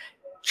or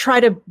try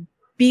to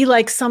be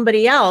like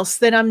somebody else,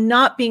 then I'm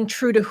not being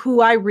true to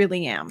who I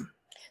really am.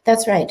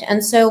 That's right.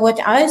 And so what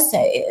I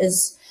say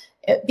is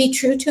be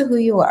true to who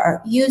you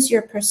are. Use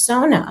your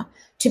persona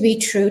to be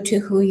true to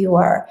who you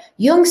are.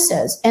 Jung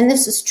says, and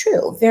this is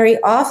true, very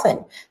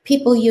often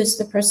people use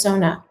the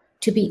persona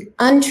to be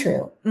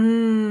untrue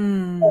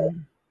who they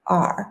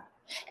are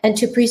and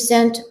to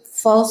present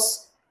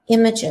false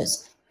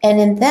images. And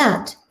in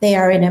that, they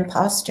are an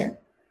imposter.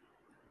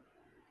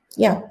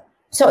 Yeah.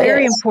 So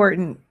very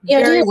important.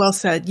 Very well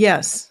said.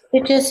 Yes.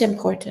 It is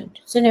important.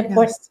 It's an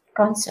important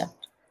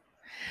concept.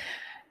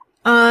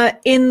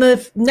 In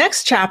the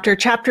next chapter,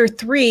 chapter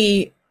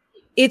 3,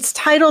 it's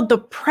titled The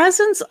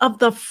Presence of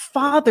the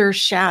Father's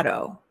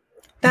Shadow.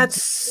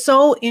 That's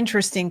so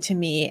interesting to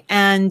me.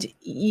 And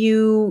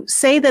you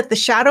say that the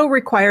shadow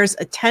requires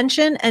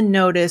attention and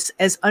notice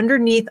as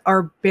underneath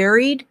are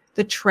buried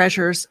the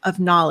treasures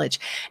of knowledge.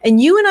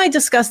 And you and I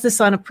discussed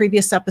this on a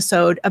previous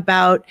episode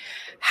about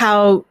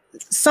how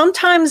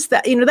sometimes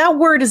that, that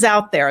word is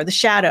out there, the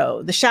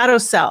shadow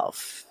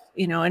self,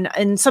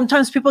 and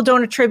sometimes people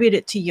don't attribute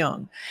it to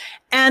Jung.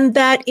 And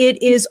that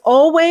it is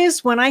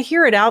always, when I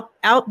hear it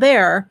out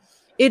there,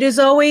 it is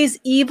always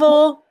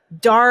evil,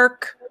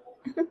 dark,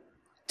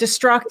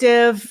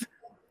 destructive,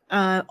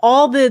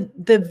 all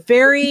the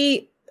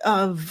very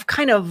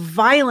kind of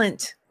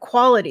violent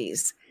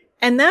qualities.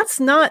 And that's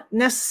not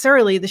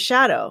necessarily the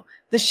shadow.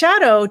 The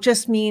shadow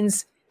just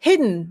means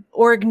hidden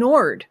or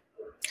ignored,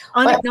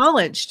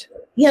 unacknowledged.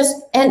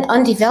 Yes, and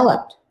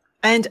undeveloped.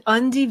 And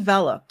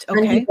undeveloped.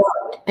 Okay.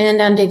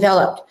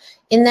 Undeveloped.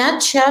 In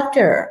that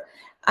chapter,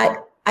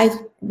 I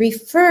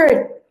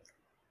referred,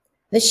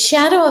 the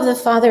shadow of the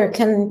father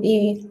can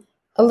be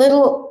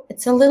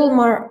it's a little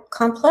more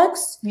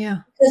complex. Yeah.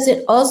 Because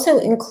it also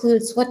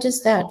includes, what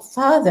does that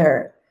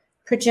father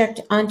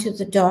project onto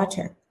the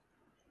daughter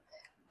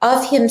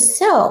of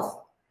himself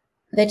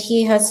that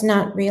he has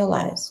not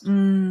realized?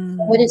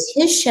 What is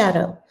his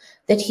shadow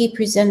that he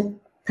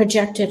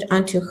projected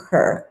onto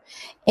her?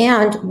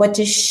 And what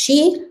does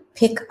she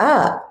pick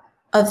up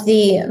of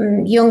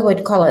the, Jung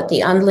would call it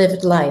the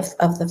unlived life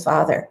of the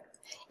father?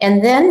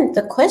 And then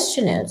the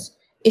question is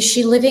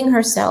she living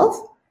herself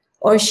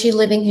or is she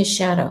living his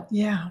shadow?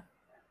 Yeah.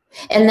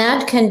 And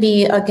that can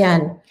be,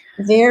 again,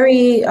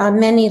 very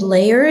many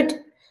layered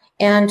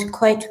and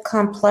quite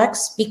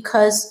complex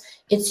because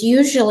it's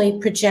usually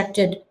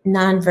projected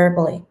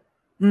non-verbally,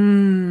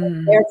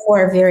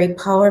 therefore very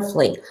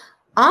powerfully.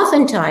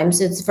 Oftentimes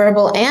it's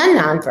verbal and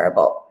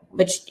non-verbal,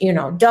 which,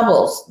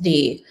 doubles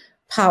the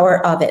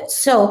power of it.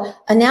 So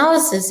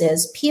analysis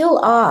is peel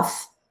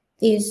off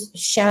these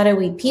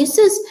shadowy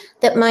pieces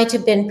that might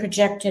have been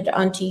projected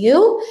onto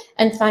you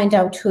and find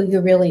out who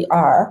you really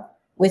are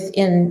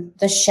within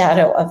the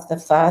shadow of the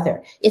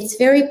father. It's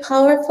very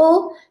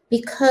powerful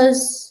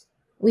because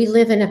we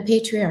live in a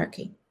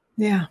patriarchy.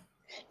 Yeah.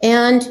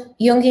 And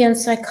Jungian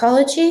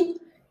psychology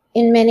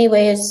in many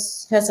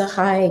ways has a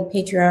high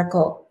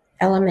patriarchal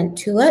element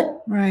to it.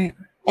 Right.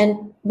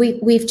 And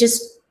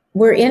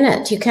we're in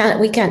it.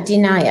 We can't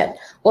deny it.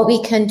 What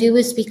we can do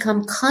is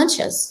become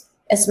conscious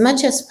as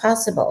much as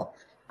possible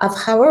of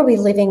how are we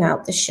living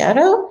out the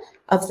shadow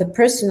of the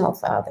personal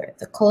father,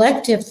 the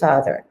collective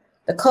father,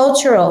 the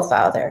cultural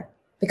father,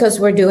 because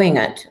we're doing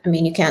it. I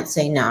mean, you can't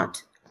say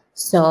not.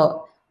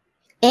 So,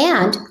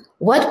 and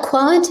what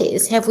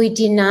qualities have we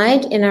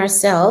denied in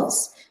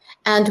ourselves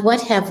and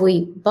what have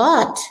we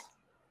bought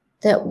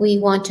that we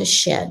want to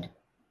shed?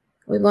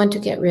 We want to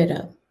get rid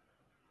of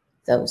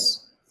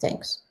those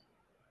things.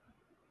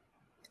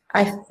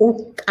 I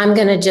think I'm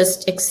going to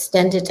just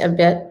extend it a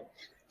bit.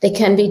 They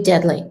can be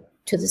deadly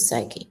to the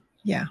psyche.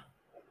 Yeah.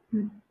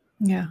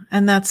 Yeah.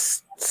 And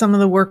that's some of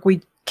the work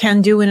we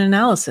can do in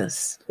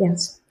analysis.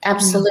 Yes,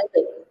 absolutely.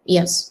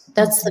 Yeah. Yes,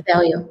 that's the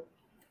value.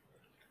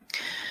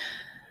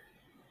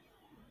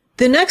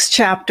 The next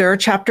chapter,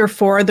 chapter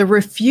 4, the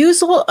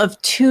refusal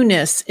of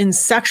two-ness in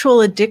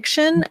sexual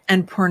addiction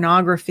and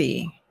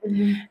pornography.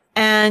 Mm-hmm.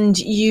 And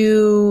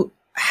you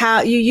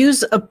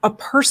use a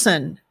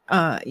person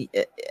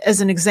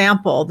as an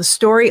example, the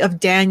story of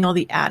Daniel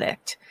the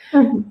addict.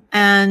 Mm-hmm.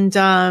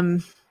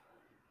 And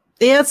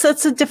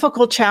it's a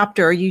difficult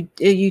chapter.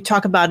 You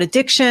talk about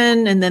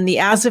addiction, and then the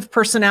as-if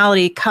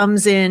personality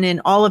comes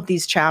in all of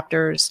these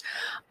chapters.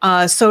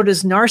 So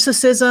does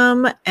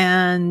narcissism,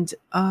 and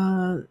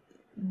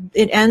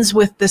it ends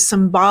with the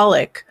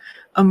symbolic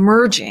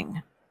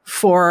emerging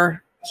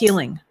for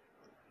healing.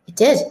 It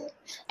did.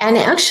 And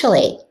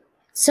actually,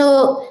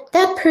 so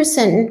that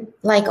person,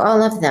 like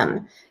all of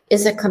them,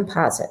 is a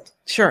composite.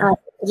 Sure.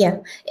 Yeah.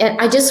 And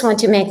I just want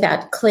to make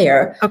that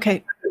clear.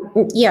 Okay.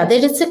 Yeah,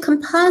 that it's a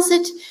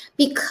composite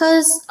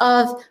because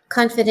of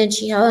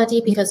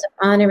confidentiality, because of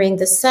honoring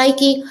the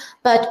psyche,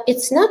 but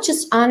it's not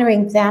just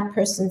honoring that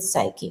person's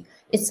psyche.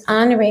 It's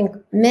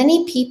honoring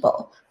many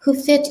people who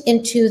fit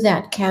into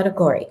that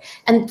category.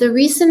 And the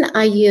reason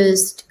I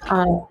used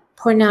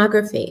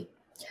pornography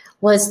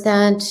was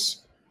that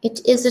it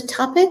is a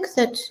topic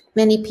that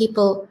many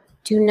people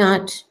do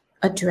not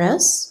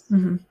address.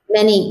 Mm-hmm.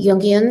 Many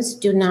Jungians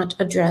do not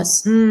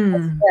address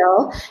as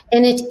well.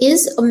 And it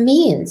is a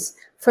means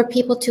for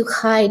people to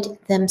hide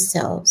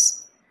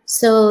themselves.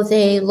 So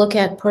they look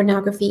at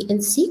pornography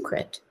in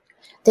secret.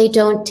 They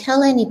don't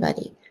tell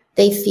anybody.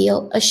 They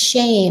feel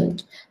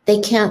ashamed. They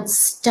can't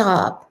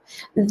stop.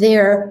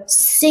 Their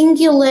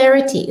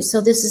singularity,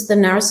 so this is the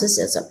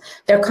narcissism,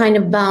 they're kind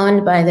of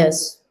bound by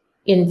this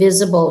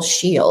invisible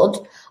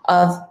shield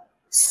of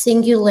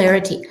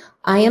singularity.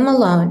 I am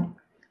alone.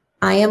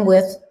 I am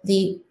with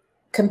the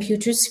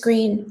computer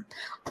screen.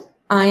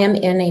 I am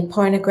in a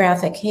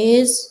pornographic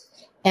haze,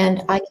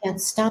 and I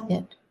can't stop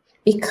it.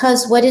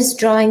 Because what is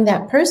drawing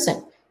that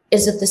person?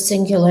 Is it the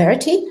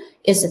singularity?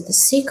 Is it the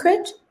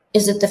secret?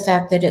 Is it the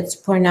fact that it's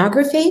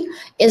pornography?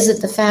 Is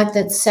it the fact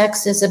that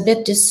sex is a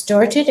bit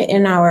distorted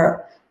in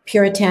our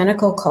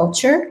puritanical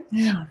culture?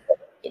 Yeah.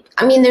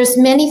 I mean, there's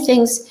many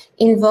things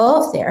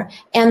involved there.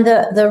 And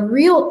the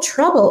real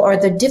trouble or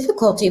the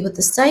difficulty with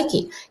the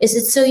psyche is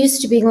it's so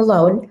used to being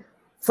alone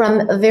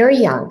from very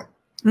young.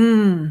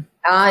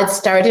 It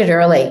started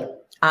early.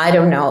 I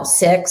don't know,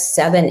 6,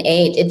 7,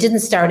 8. It didn't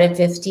start at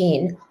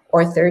 15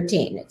 or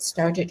 13. It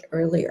started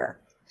earlier,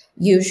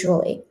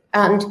 usually.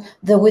 And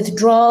the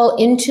withdrawal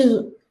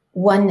into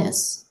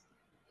oneness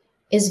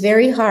is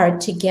very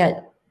hard to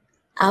get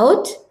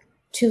out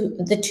to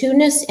the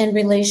two-ness and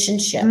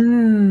relationship.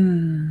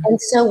 And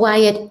so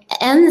why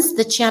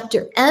the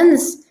chapter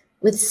ends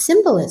with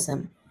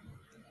symbolism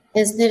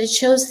is that it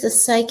shows the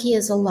psyche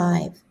is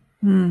alive.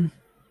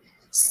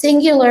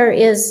 Singular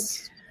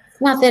is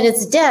not that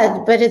it's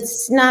dead, but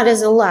it's not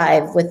as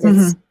alive with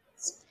its.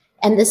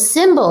 And the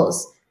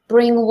symbols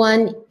bring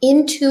one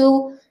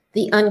into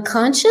the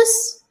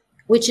unconscious,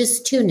 which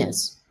is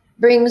two-ness,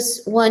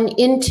 brings one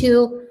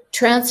into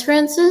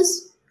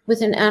transferences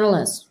with an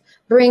analyst,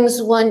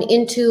 brings one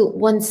into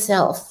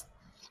oneself.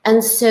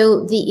 And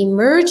so the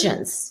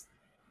emergence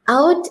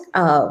out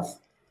of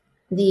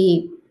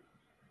the,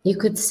 you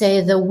could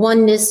say, the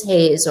oneness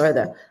haze or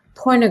the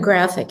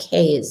pornographic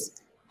haze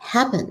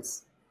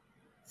happens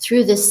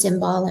through this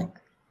symbolic.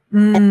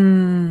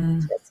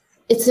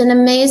 It's an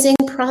amazing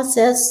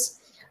process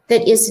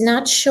that is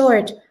not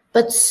short,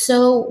 but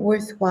so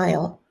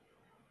worthwhile.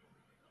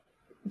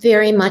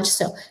 Very much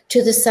so,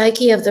 to the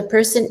psyche of the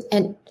person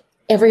and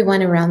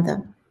everyone around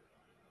them.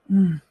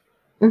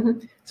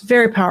 It's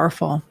very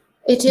powerful.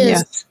 It is.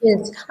 Yes.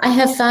 It is. I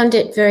have found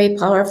it very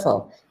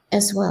powerful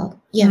as well.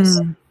 Yes.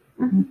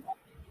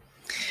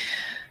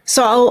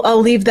 So I'll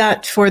leave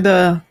that for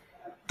the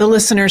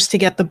listeners to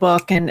get the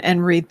book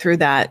and read through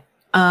that.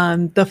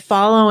 The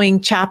following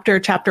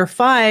chapter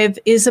 5,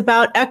 is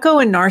about Echo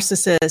and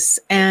Narcissus,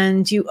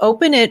 and you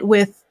open it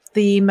with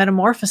the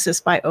Metamorphosis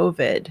by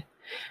Ovid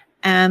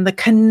and the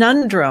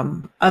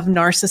conundrum of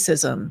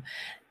narcissism.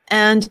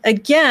 And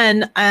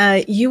again,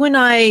 you and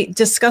I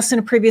discussed in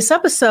a previous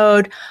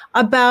episode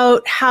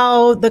about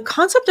how the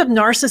concept of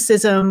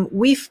narcissism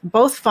we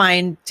both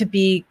find to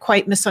be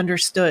quite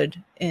misunderstood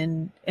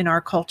in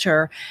our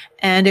culture.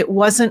 And it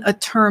wasn't a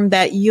term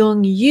that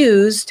Jung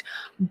used,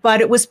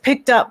 but it was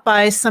picked up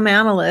by some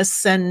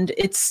analysts, and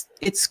it's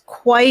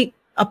quite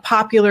a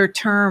popular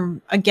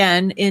term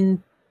again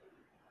in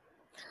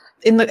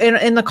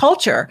the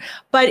culture.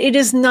 But it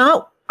is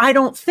not, I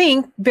don't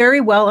think, very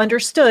well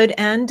understood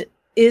and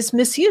is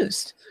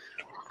misused.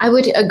 I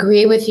would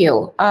agree with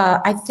you.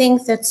 I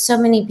think that so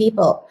many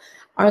people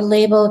are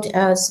labeled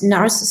as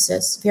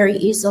narcissists very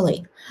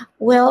easily.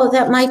 Well,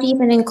 that might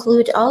even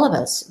include all of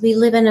us. We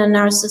live in a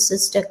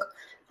narcissistic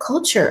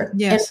culture.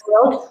 Yes. In the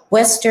world,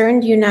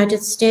 Western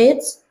United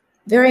States,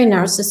 very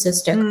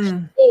narcissistic.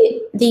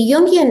 The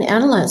Jungian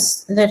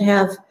analysts that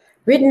have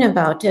written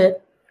about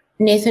it,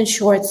 Nathan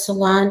Schwartz,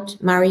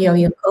 Salant, Mario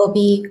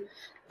Jacobi,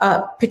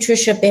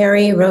 Patricia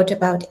Berry wrote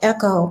about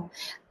Echo,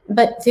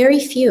 but very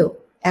few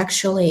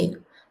actually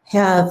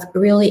have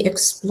really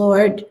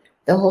explored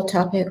the whole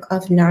topic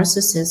of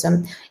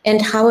narcissism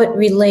and how it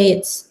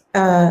relates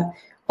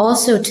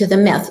also to the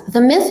myth.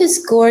 The myth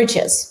is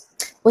gorgeous.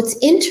 What's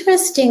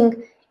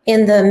interesting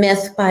in the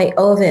myth by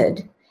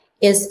Ovid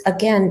is,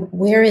 again,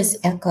 where is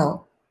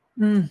Echo?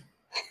 And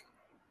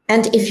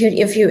if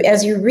you,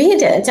 as you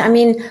read it, I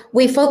mean,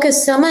 we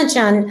focus so much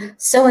on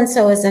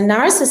so-and-so as a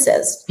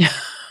narcissist.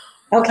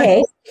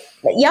 Okay.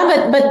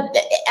 Yeah, but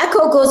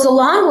Echo goes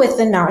along with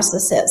the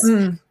narcissist.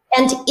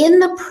 And in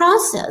the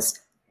process,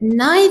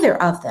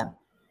 neither of them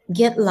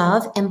get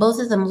love, and both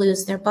of them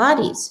lose their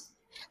bodies.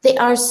 They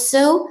are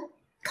so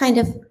kind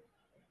of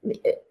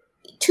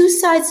two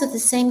sides of the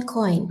same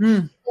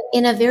coin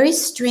in a very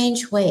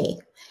strange way.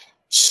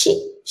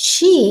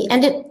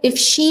 if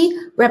she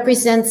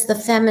represents the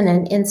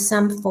feminine in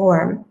some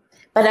form,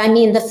 but I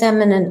mean the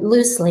feminine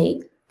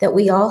loosely that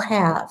we all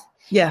have,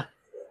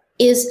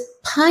 is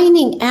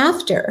pining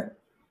after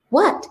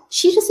what?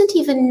 She doesn't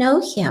even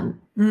know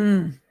him.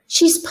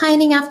 She's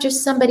pining after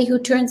somebody who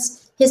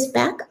turns his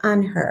back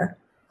on her,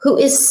 who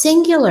is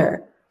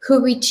singular,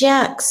 who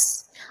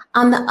rejects.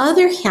 On the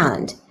other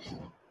hand,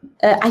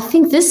 I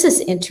think this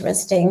is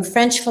interesting.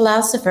 French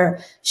philosopher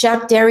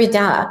Jacques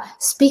Derrida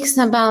speaks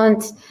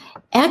about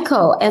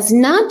echo as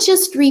not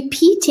just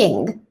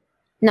repeating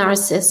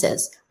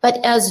Narcissus, but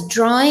as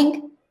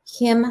drawing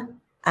him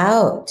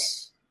out,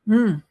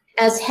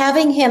 as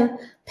having him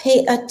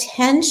pay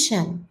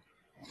attention,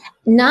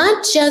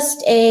 not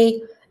just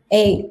an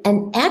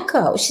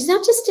echo. She's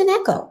not just an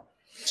echo.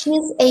 She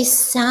is a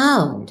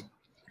sound.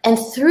 And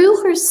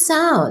through her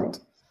sound,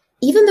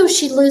 even though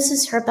she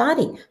loses her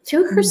body,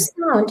 through her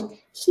sound,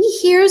 he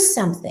hears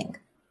something.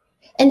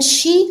 And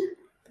she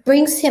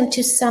brings him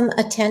to some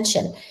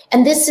attention.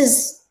 And this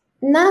is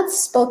not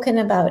spoken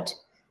about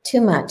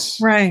too much.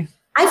 Right.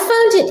 I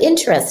found it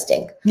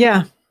interesting.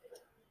 Yeah.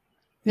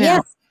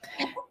 Yes.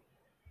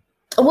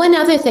 One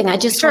other thing I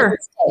just want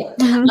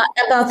to say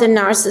about the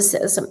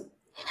narcissism,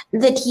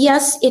 that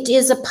yes, it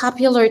is a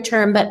popular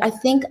term, but I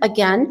think,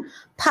 again,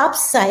 pop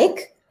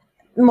psych,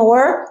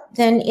 more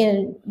than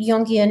in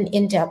Jungian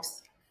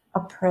in-depth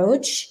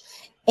approach.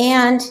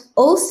 And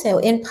also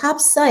in pop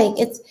psych,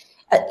 it's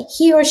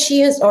he or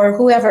she is, or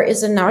whoever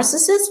is a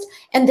narcissist,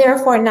 and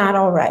therefore not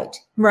all right.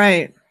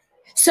 Right.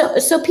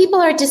 So people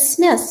are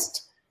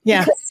dismissed.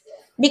 Yeah.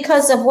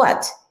 Because of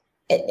what?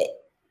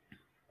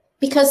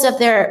 Because of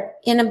their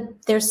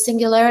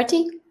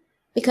singularity,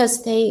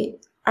 because they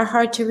are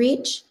hard to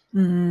reach.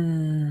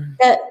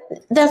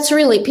 That's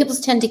really, people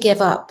tend to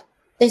give up.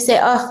 They say,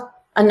 oh,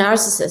 a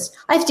narcissist,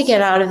 I have to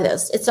get out of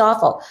this. It's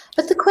awful.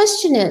 But the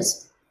question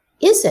is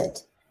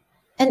it?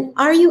 And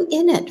are you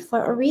in it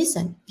for a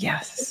reason?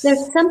 Yes.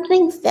 There's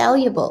something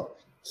valuable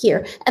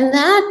here. And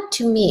that,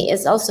 to me,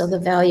 is also the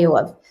value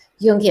of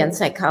Jungian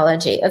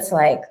psychology. It's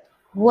like,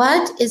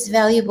 what is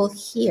valuable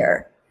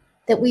here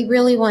that we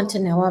really want to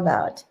know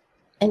about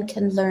and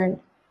can learn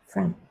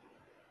from?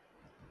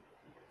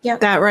 Yeah.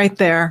 That right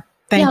there.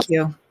 Thank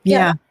you.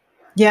 Yeah.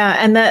 Yeah.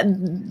 And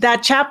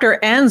that chapter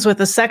ends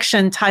with a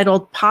section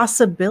titled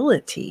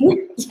Possibility.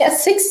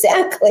 Yes,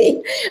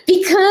 exactly.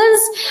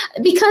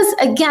 Because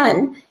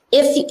again,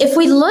 if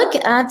we look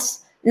at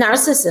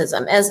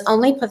narcissism as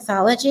only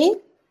pathology,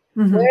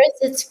 where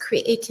is its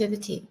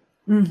creativity?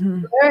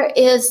 Where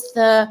is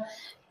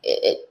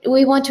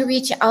we want to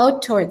reach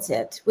out towards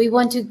it. We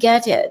want to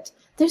get it.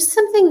 There's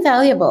something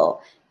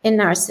valuable in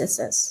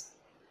Narcissus.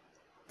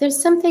 There's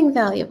something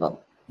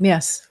valuable.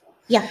 Yes.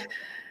 Yeah.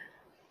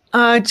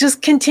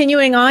 Just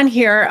continuing on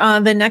here,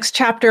 the next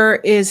chapter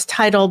is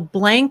titled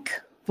Blank,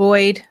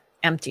 Void,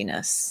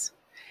 Emptiness.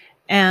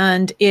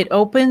 And it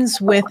opens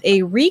with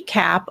a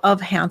recap of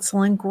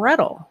Hansel and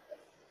Gretel.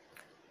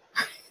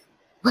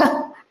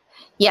 Well,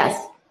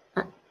 yes,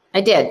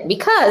 I did.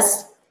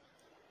 Because,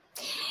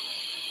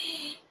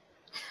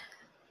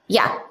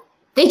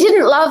 they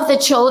didn't love the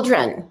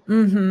children.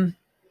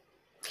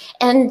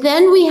 And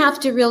then we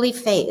have to really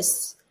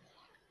face,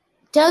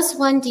 does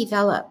one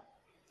develop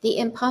the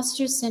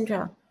imposter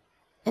syndrome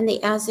and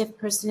the as-if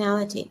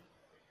personality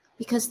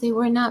because they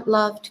were not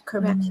loved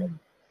correctly?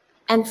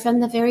 And from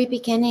the very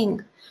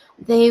beginning,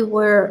 they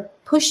were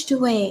pushed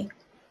away.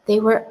 They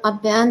were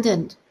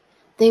abandoned.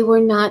 They were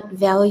not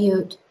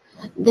valued.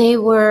 They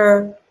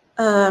were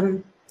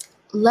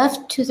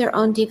left to their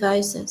own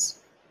devices.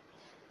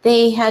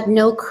 They had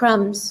no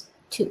crumbs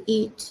to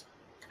eat.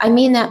 I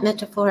mean that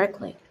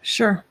metaphorically.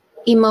 Sure.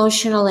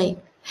 Emotionally.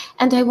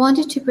 And I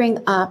wanted to bring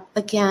up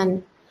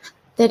again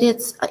that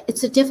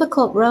it's a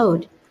difficult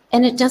road,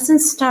 and it doesn't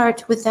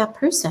start with that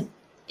person.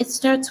 It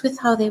starts with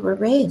how they were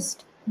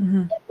raised.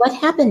 What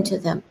happened to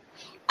them?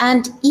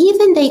 And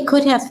even they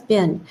could have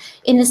been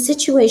in a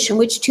situation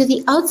which to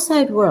the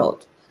outside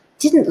world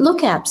didn't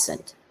look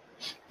absent,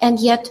 and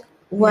yet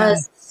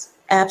was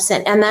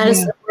absent. And that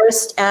is the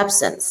worst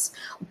absence.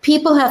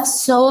 People have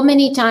so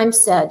many times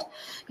said,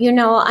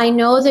 I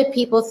know that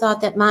people thought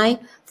that my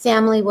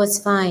family was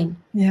fine.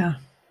 Yeah.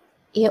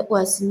 It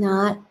was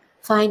not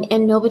fine,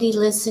 and nobody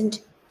listened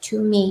to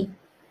me.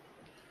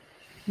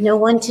 No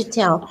one to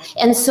tell.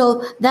 And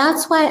so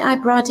that's why I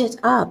brought it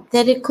up,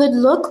 that it could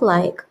look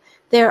like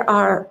there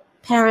are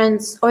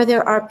parents or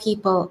there are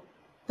people,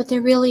 but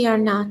there really are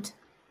not.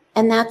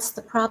 And that's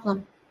the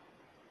problem.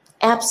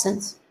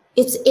 Absence.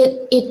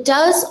 It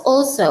does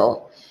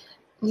also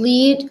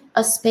lead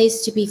a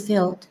space to be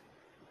filled.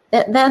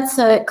 That's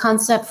a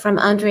concept from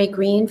André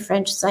Green,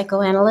 French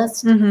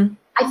psychoanalyst.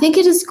 I think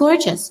it is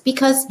gorgeous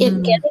because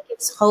it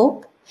gives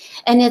hope,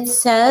 and it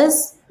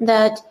says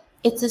that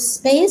it's a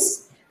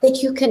space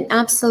that you can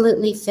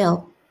absolutely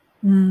fill.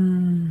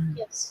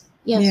 Yes.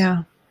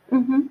 Yeah.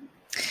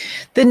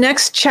 The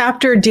next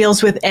chapter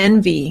deals with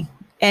envy.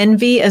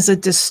 Envy as a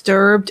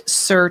disturbed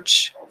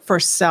search for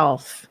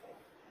self.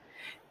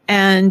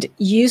 And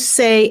you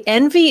say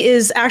envy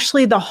is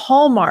actually the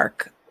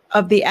hallmark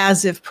of the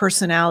as-if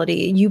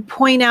personality. You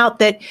point out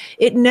that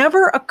it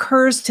never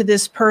occurs to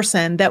this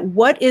person that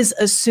what is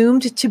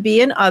assumed to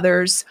be in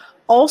others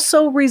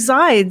also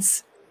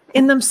resides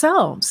in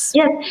themselves.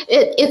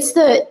 Yes,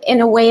 in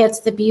a way,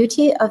 it's the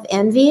beauty of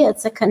envy.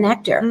 It's a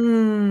connector.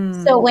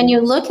 So when you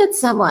look at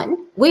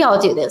someone, we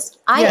all do this.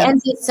 I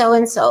envy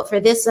so-and-so for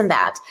this and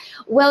that.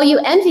 Well, you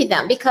envy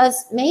them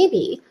because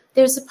maybe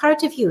there's a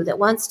part of you that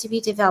wants to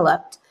be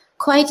developed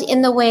quite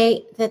in the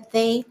way that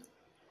they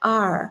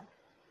are.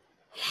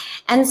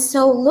 And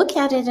so look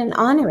at it and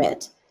honor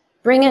it.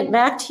 Bring it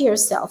back to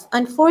yourself.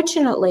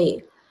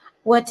 Unfortunately,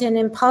 what an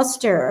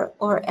imposter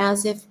or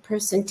as-if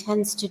person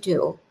tends to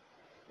do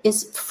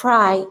is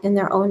fry in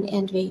their own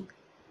envy.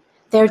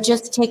 They're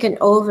just taken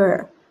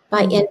over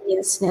by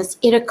enviousness.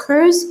 It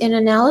occurs in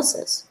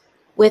analysis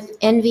with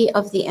envy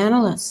of the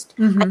analyst.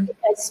 I think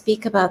I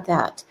speak about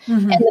that.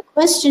 And the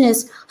question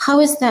is, how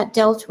is that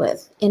dealt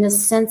with in a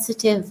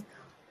sensitive,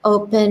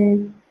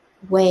 open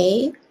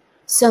way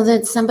so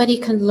that somebody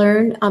can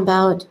learn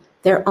about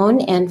their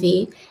own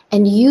envy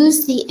and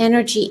use the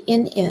energy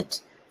in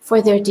it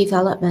for their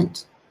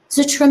development? It's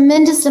a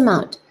tremendous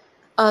amount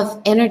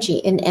of energy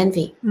in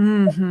envy.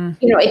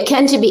 It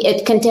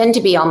can tend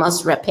to be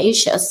almost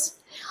rapacious.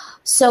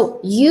 So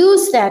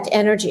use that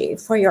energy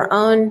for your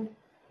own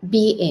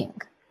being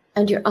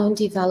and your own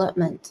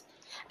development.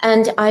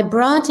 And I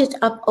brought it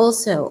up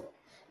also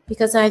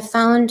because I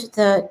found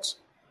that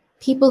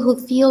people who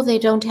feel they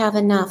don't have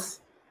enough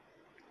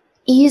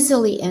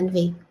easily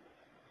envy.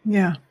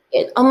 Yeah.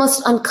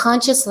 Almost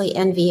unconsciously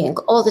envying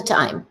all the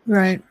time.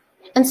 Right.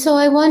 And so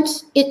I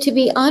want it to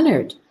be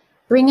honored.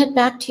 Bring it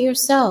back to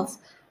yourself.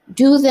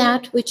 Do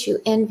that which you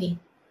envy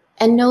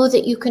and know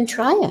that you can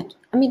try it.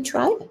 I mean,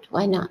 try it.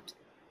 Why not?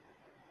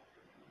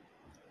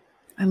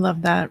 I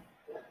love that.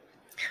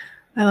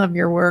 I love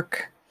your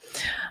work.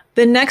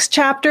 The next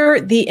chapter,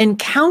 the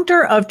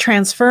encounter of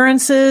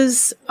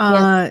transferences.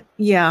 Yes.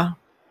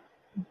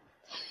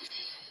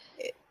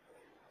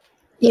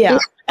 Yeah.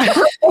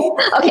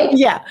 Okay.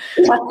 Yeah.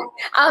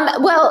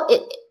 Well,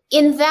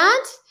 in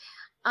that,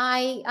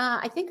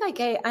 I think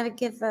I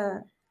give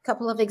a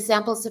couple of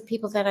examples of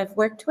people that I've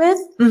worked with.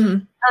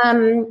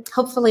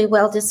 Hopefully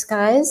well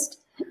disguised,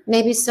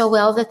 maybe so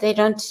well that they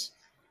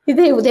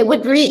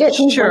would read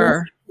it.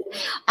 Sure.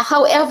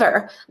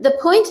 However, the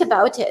point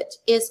about it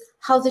is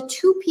how the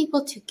two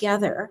people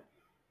together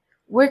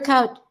work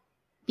out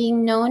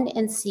being known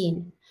and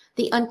seen,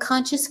 the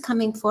unconscious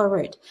coming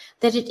forward,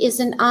 that it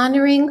is an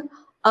honoring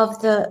of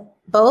the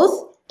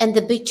both and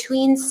the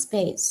between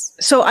space.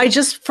 So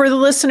for the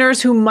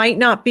listeners who might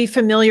not be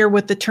familiar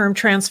with the term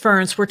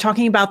transference, we're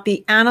talking about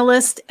the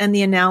analyst and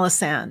the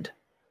analysand.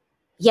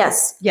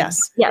 Yes. Yes.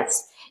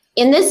 Yes.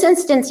 In this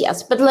instance,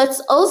 yes. But let's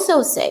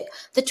also say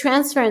the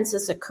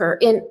transferences occur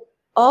in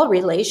all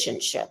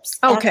relationships.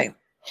 Okay.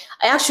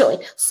 Actually,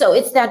 so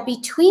it's that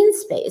between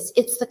space,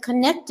 it's the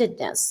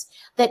connectedness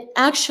that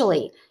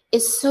actually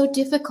is so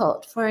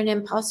difficult for an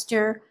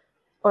imposter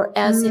or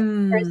as a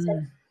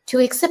person to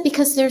accept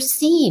because they're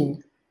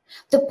seen.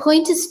 The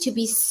point is to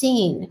be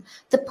seen.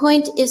 The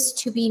point is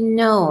to be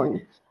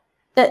known.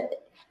 That's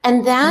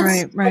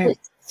right.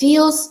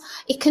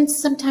 It can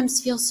sometimes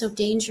feel so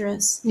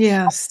dangerous.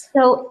 Yes.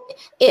 So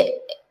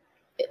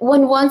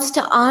one wants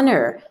to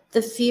honor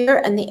the fear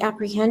and the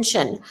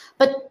apprehension,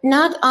 but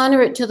not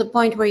honor it to the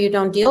point where you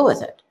don't deal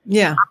with it.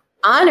 Yeah.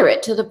 Honor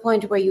it to the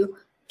point where you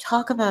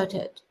talk about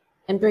it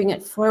and bring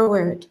it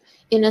forward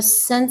in a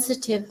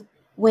sensitive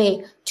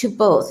way to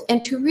both,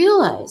 and to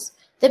realize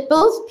that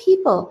both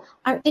people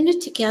are in it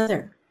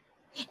together.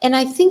 And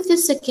I think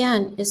this,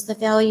 again, is the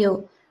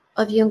value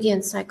of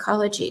Jungian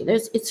psychology.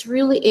 It's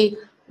really a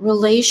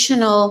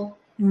relational,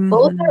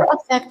 both are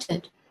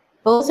affected,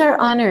 both are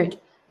honored,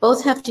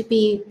 both have to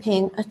be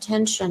paying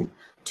attention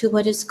to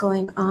what is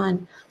going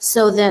on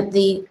so that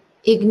the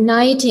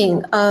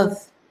igniting of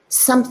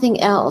something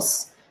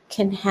else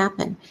can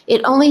happen.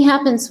 It only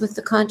happens with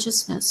the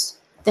consciousness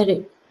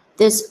that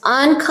this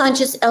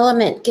unconscious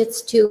element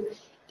gets to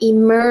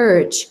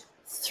emerge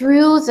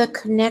through the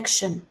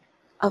connection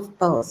of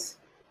both.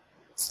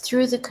 It's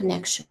through the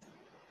connection.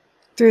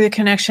 Through the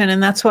connection.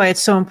 And that's why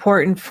it's so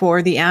important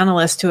for the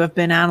analysts to have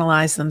been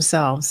analyzed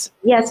themselves.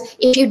 Yes.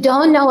 If you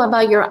don't know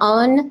about your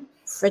own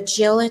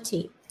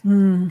fragility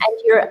and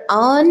your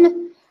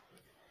own,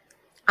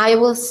 I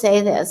will say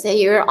this, that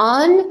your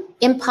own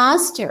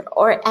imposter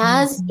or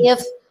as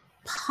if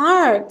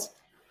part,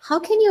 how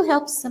can you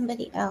help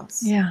somebody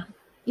else? Yeah.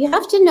 You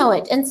have to know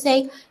it and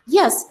say,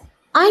 yes,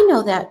 I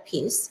know that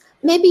piece.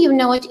 Maybe you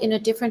know it in a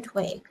different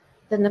way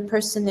than the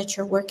person that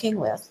you're working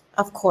with,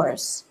 of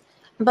course.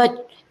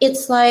 But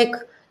it's like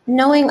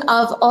knowing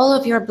of all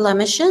of your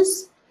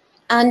blemishes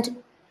and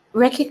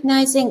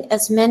recognizing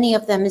as many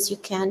of them as you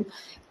can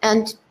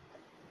and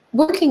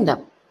working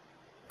them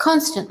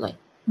constantly.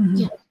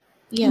 Yeah.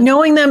 Yeah.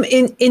 Knowing them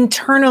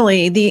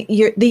internally,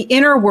 the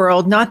inner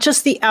world, not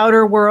just the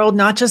outer world,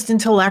 not just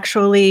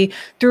intellectually,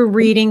 through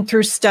reading,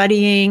 through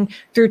studying,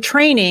 through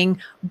training,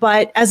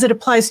 but as it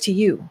applies to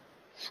you.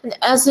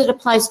 as it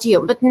applies to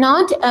you, but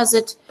not as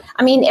it,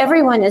 I mean,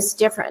 everyone is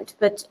different,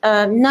 but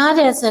not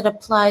as it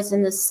applies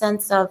in the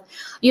sense of,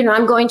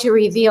 I'm going to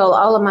reveal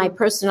all of my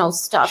personal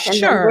stuff and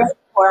then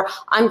therefore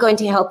I'm going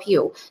to help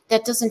you.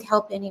 That doesn't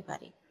help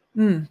anybody.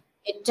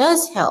 It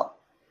does help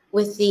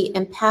with the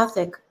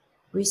empathic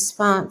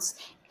response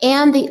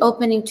and the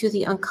opening to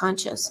the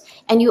unconscious.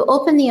 And you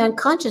open the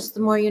unconscious, the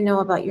more you know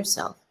about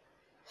yourself.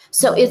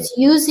 So it's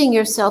using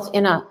yourself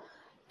in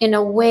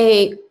a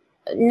way,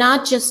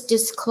 not just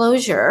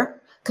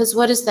disclosure, because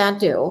what does that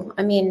do?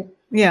 I mean,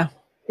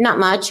 not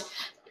much,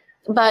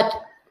 but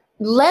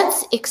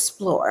let's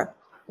explore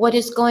what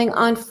is going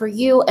on for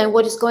you and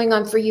what is going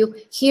on for you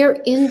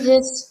here in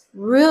this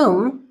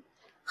room.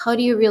 How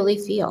do you really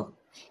feel?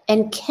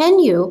 And can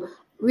you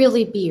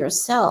really be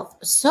yourself?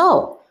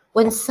 So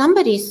when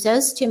somebody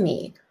says to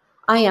me,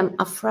 I am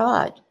a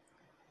fraud,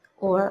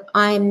 or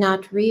I'm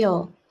not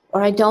real,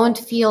 or I don't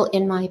feel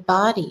in my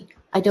body,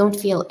 I don't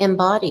feel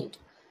embodied,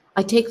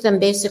 I take them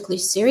basically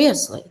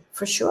seriously,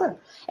 for sure.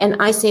 And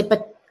I say,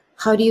 but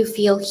how do you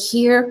feel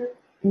here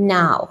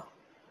now?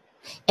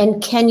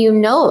 And can you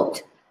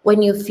note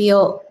when you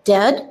feel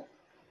dead,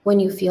 when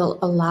you feel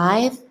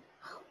alive,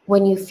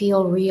 when you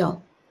feel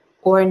real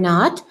or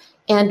not,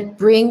 and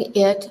bring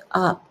it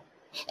up?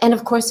 And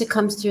of course, it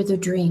comes through the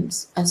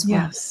dreams as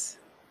well.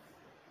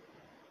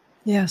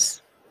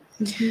 Yes.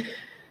 Mm-hmm.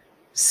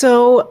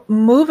 So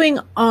moving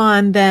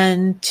on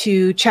then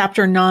to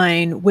chapter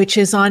 9, which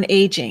is on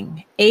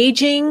aging,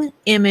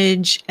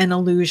 image, and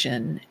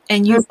illusion.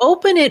 And you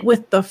open it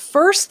with the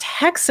first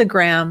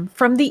hexagram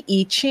from the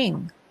I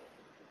Ching.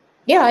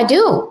 Yeah, I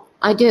do.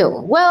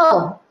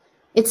 Well,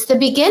 it's the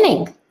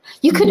beginning.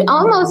 You could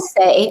almost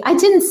say, I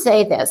didn't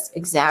say this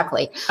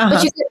exactly,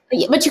 but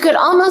you could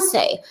almost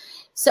say,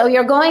 so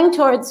you're going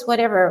towards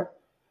whatever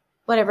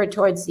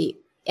towards the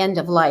end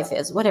of life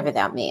is, whatever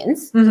that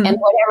means, and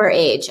whatever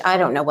age, I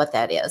don't know what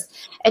that is.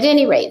 At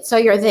any rate, so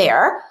you're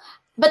there,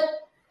 but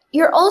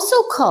you're also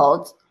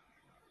called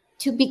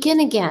to begin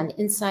again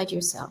inside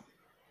yourself,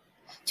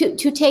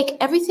 to take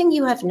everything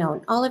you have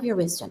known, all of your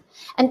wisdom,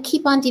 and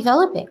keep on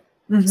developing.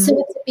 So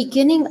it's a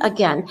beginning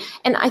again.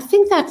 And I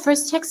think that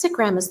first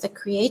hexagram is the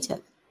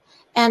creative.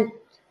 And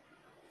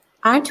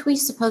aren't we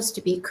supposed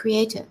to be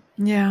creative?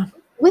 Yeah.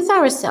 With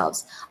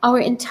ourselves, our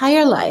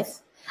entire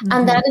life.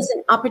 And that is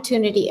an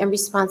opportunity and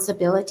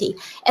responsibility.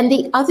 And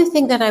the other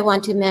thing that I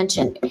want to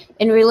mention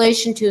in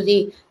relation to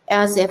the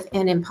as if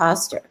and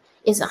imposter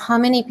is how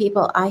many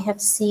people I have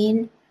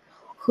seen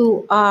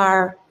who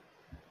are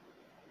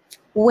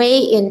way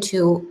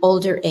into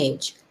older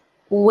age,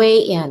 way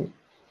in.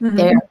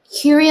 They're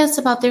curious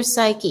about their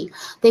psyche.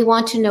 They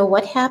want to know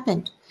what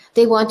happened.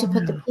 They want to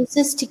put the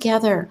pieces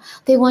together.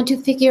 They want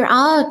to figure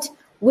out,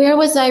 where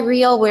was I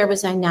real? Where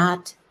was I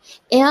not?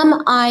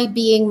 Am I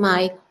being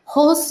my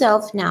whole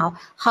self now?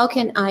 How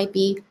can I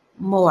be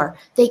more?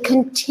 They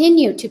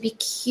continue to be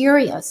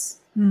curious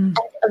and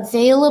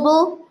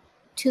available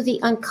to the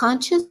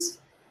unconscious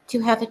to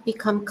have it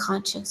become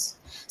conscious.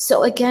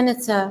 So again,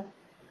 it's a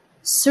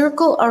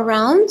circle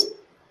around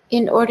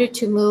in order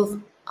to move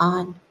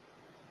on.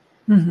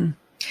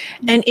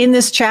 And in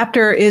this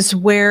chapter is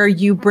where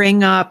you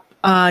bring up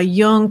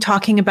Jung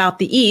talking about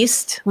the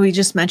East. We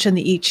just mentioned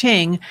the I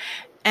Ching,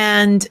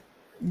 and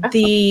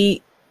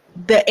the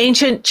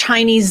ancient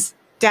Chinese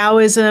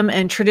Taoism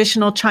and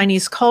traditional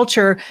Chinese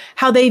culture,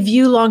 how they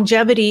view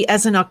longevity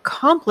as an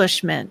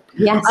accomplishment,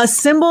 a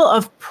symbol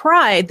of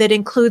pride that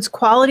includes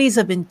qualities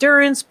of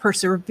endurance,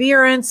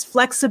 perseverance,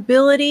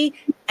 flexibility,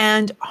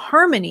 and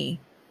harmony.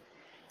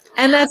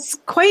 And that's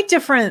quite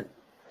different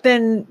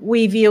than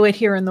we view it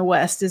here in the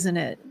West, isn't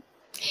it?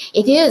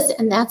 It is,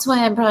 and that's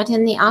why I brought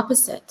in the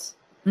opposite.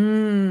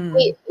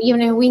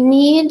 We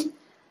need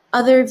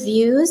other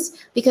views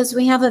because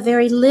we have a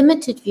very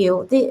limited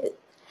view. The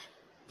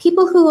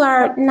people who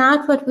are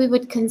not what we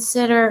would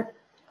consider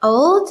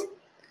old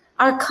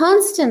are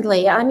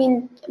constantly, I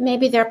mean,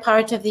 maybe they're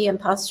part of the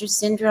imposter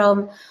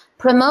syndrome,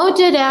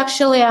 promoted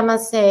actually, I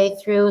must say,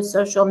 through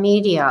social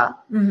media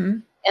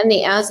and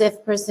the as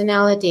if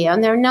personality,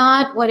 and they're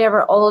not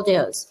whatever old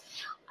is.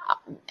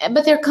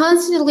 But they're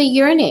constantly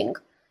yearning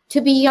to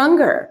be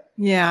younger.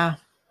 Yeah.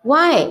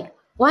 Why?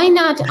 Why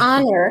not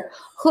honor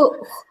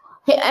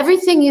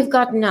everything you've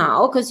got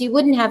now? Because you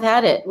wouldn't have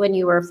had it when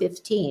you were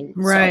 15.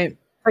 Right. So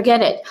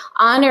forget it.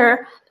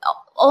 Honor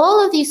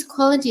all of these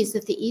qualities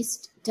that the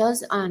East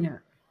does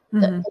honor.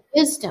 The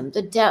wisdom,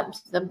 the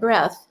depth, the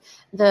breadth,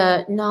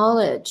 the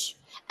knowledge.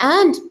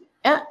 And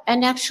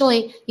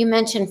actually, you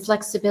mentioned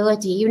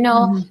flexibility.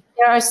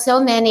 There are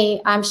so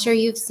many, I'm sure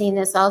you've seen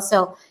this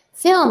also,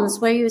 films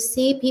where you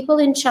see people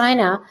in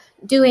China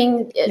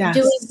doing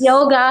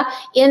yoga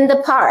in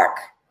the park.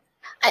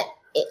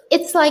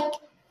 It's like,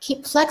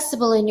 keep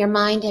flexible in your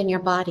mind and your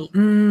body.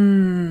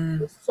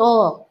 Your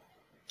soul,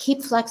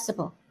 keep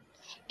flexible,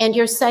 and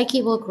your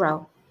psyche will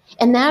grow.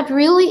 And that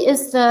really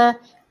is the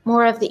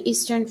more of the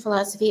Eastern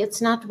philosophy.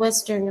 It's not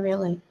Western,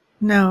 really.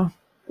 No,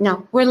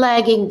 we're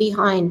lagging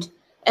behind.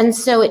 And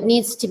so it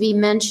needs to be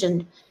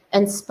mentioned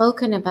and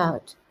spoken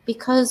about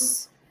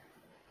because,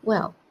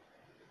 well,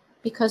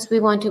 because we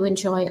want to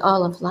enjoy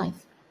all of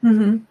life.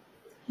 Mm-hmm.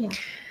 Yeah.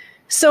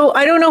 So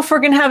I don't know if we're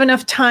going to have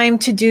enough time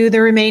to do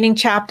the remaining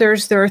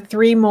chapters. There are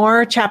 3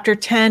 more. Chapter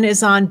 10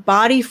 is on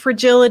body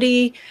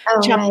fragility.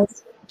 Right.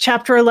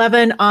 Chapter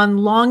 11 on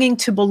longing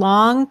to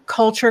belong,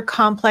 culture,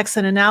 complex,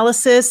 and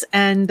analysis.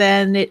 And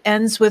then it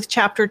ends with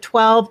chapter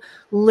 12,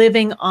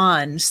 living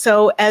on.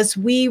 So as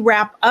we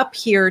wrap up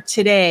here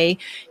today,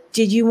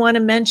 did you want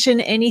to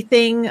mention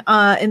anything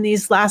in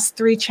these last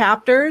 3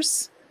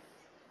 chapters?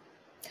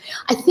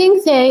 I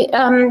think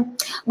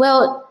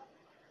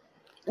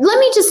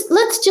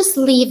let's just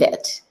leave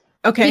it.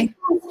 Okay.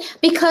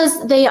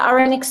 Because they are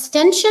an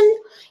extension,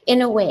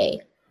 in a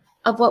way,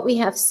 of what we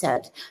have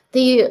said.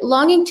 The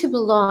longing to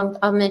belong,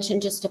 I'll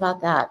mention just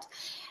about that.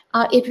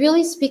 It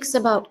really speaks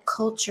about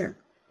culture.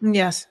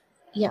 Yes.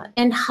 Yeah,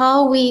 and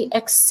how we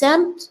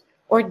accept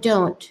or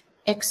don't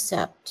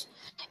accept,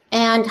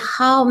 and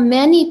how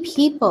many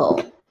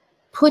people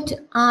put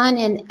on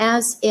an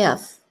as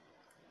if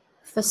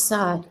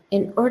facade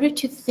in order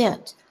to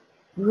fit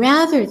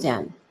rather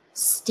than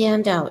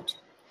stand out,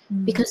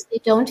 because they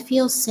don't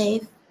feel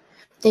safe,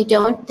 they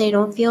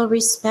don't feel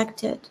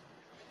respected.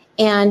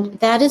 And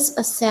that is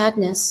a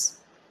sadness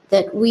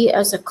that we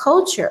as a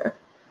culture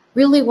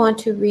really want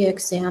to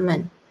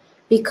re-examine,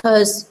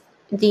 because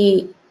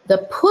the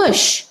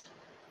push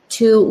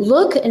to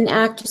look and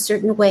act a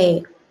certain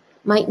way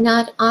might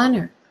not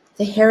honor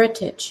the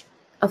heritage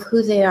of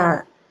who they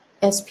are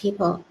as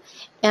people.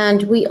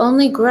 And we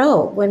only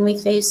grow when we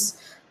face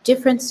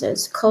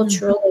differences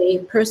culturally,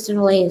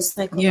 personally,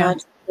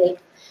 psychologically. Yeah.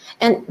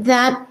 And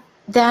that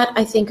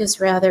I think is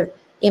rather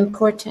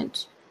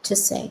important to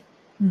say,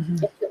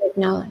 to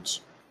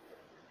acknowledge.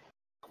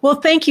 Well,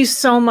 thank you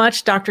so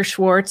much, Dr.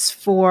 Schwartz,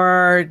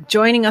 for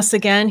joining us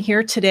again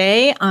here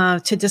today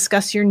to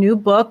discuss your new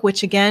book,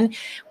 which again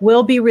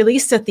will be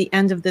released at the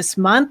end of this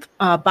month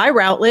by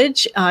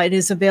Routledge. It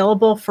is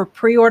available for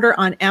pre-order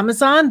on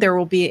Amazon. There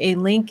will be a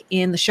link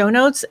in the show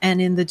notes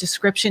and in the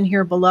description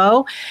here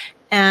below.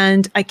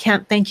 And I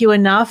can't thank you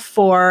enough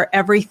for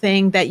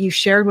everything that you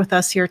shared with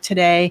us here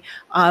today.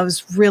 It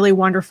was really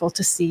wonderful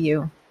to see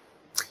you.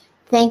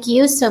 Thank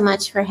you so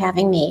much for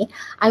having me.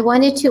 I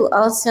wanted to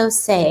also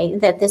say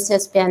that this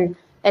has been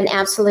an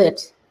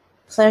absolute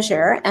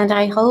pleasure, and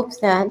I hope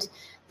that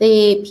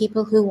the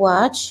people who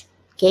watch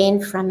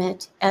gain from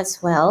it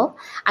as well.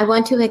 I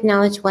want to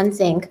acknowledge one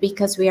thing,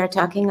 because we are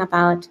talking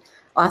about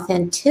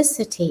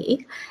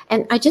authenticity,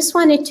 and I just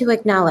wanted to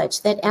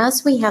acknowledge that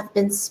as we have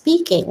been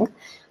speaking,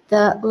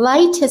 the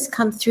light has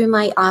come through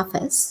my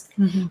office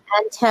and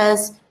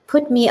has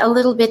put me a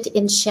little bit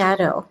in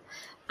shadow.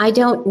 I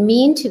don't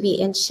mean to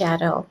be in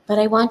shadow, but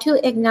I want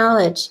to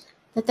acknowledge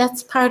that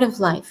that's part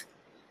of life,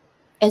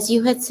 as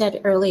you had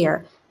said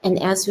earlier,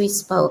 and as we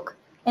spoke.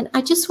 And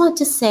I just want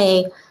to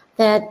say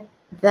that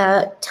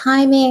the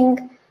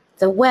timing,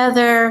 the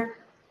weather,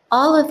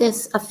 all of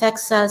this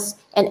affects us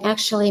and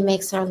actually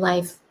makes our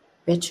life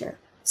richer.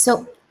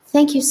 So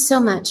thank you so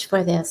much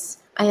for this.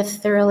 I have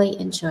thoroughly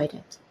enjoyed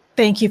it.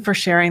 Thank you for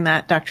sharing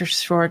that, Dr.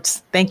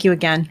 Schwartz. Thank you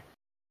again.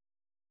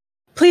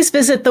 Please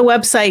visit the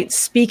website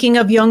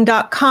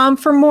speakingofjung.com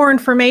for more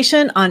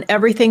information on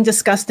everything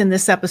discussed in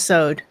this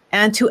episode,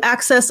 and to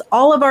access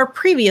all of our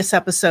previous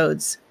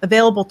episodes,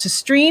 available to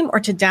stream or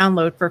to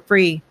download for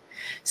free.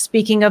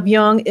 Speaking of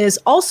Jung is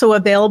also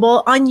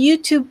available on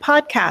YouTube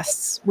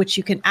podcasts, which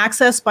you can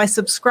access by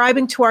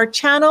subscribing to our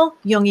channel,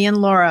 Jungian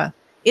Laura.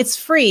 It's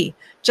free.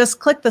 Just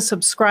click the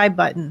subscribe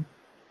button.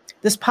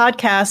 This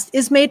podcast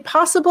is made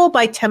possible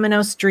by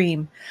Temenos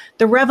Dream,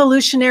 the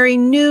revolutionary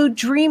new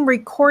dream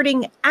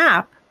recording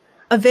app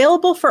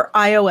available for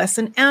iOS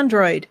and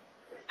Android.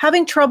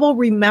 Having trouble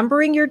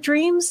remembering your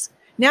dreams?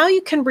 Now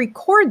you can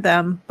record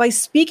them by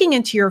speaking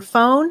into your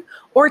phone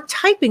or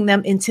typing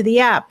them into the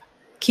app.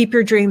 Keep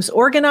your dreams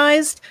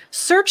organized,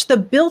 search the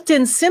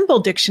built-in symbol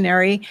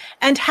dictionary,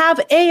 and have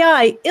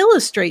AI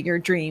illustrate your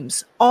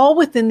dreams, all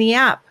within the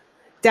app.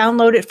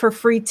 Download it for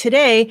free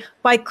today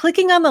by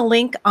clicking on the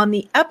link on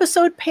the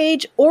episode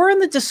page or in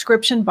the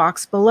description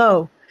box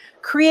below.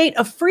 Create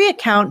a free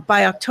account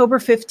by October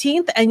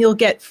 15th and you'll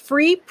get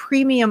free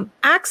premium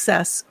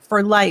access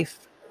for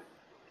life.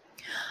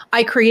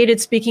 I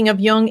created Speaking of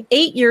Jung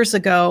 8 years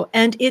ago,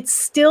 and it's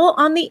still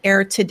on the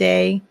air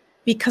today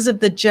because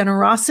of the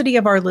generosity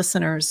of our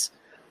listeners.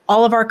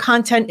 All of our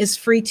content is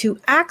free to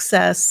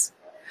access,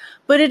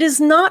 but it is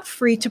not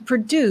free to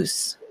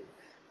produce.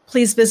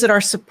 Please visit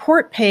our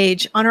support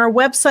page on our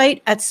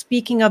website at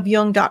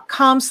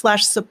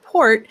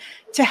speakingofjung.com/support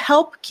to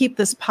help keep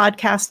this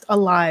podcast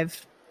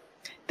alive.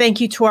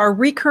 Thank you to our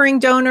recurring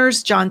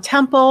donors, John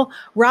Temple,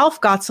 Ralph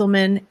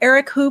Gotzelman,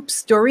 Eric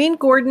Hoops, Doreen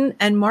Gordon,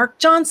 and Mark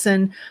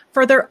Johnson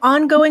for their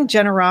ongoing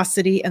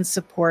generosity and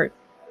support.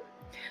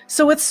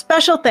 So with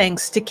special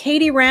thanks to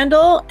Katie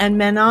Randall and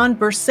Menon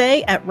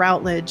Bursay at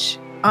Routledge,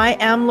 I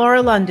am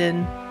Laura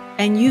London,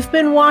 and you've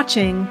been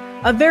watching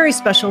a very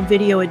special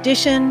video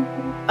edition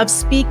of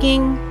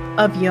Speaking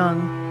of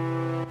Jung.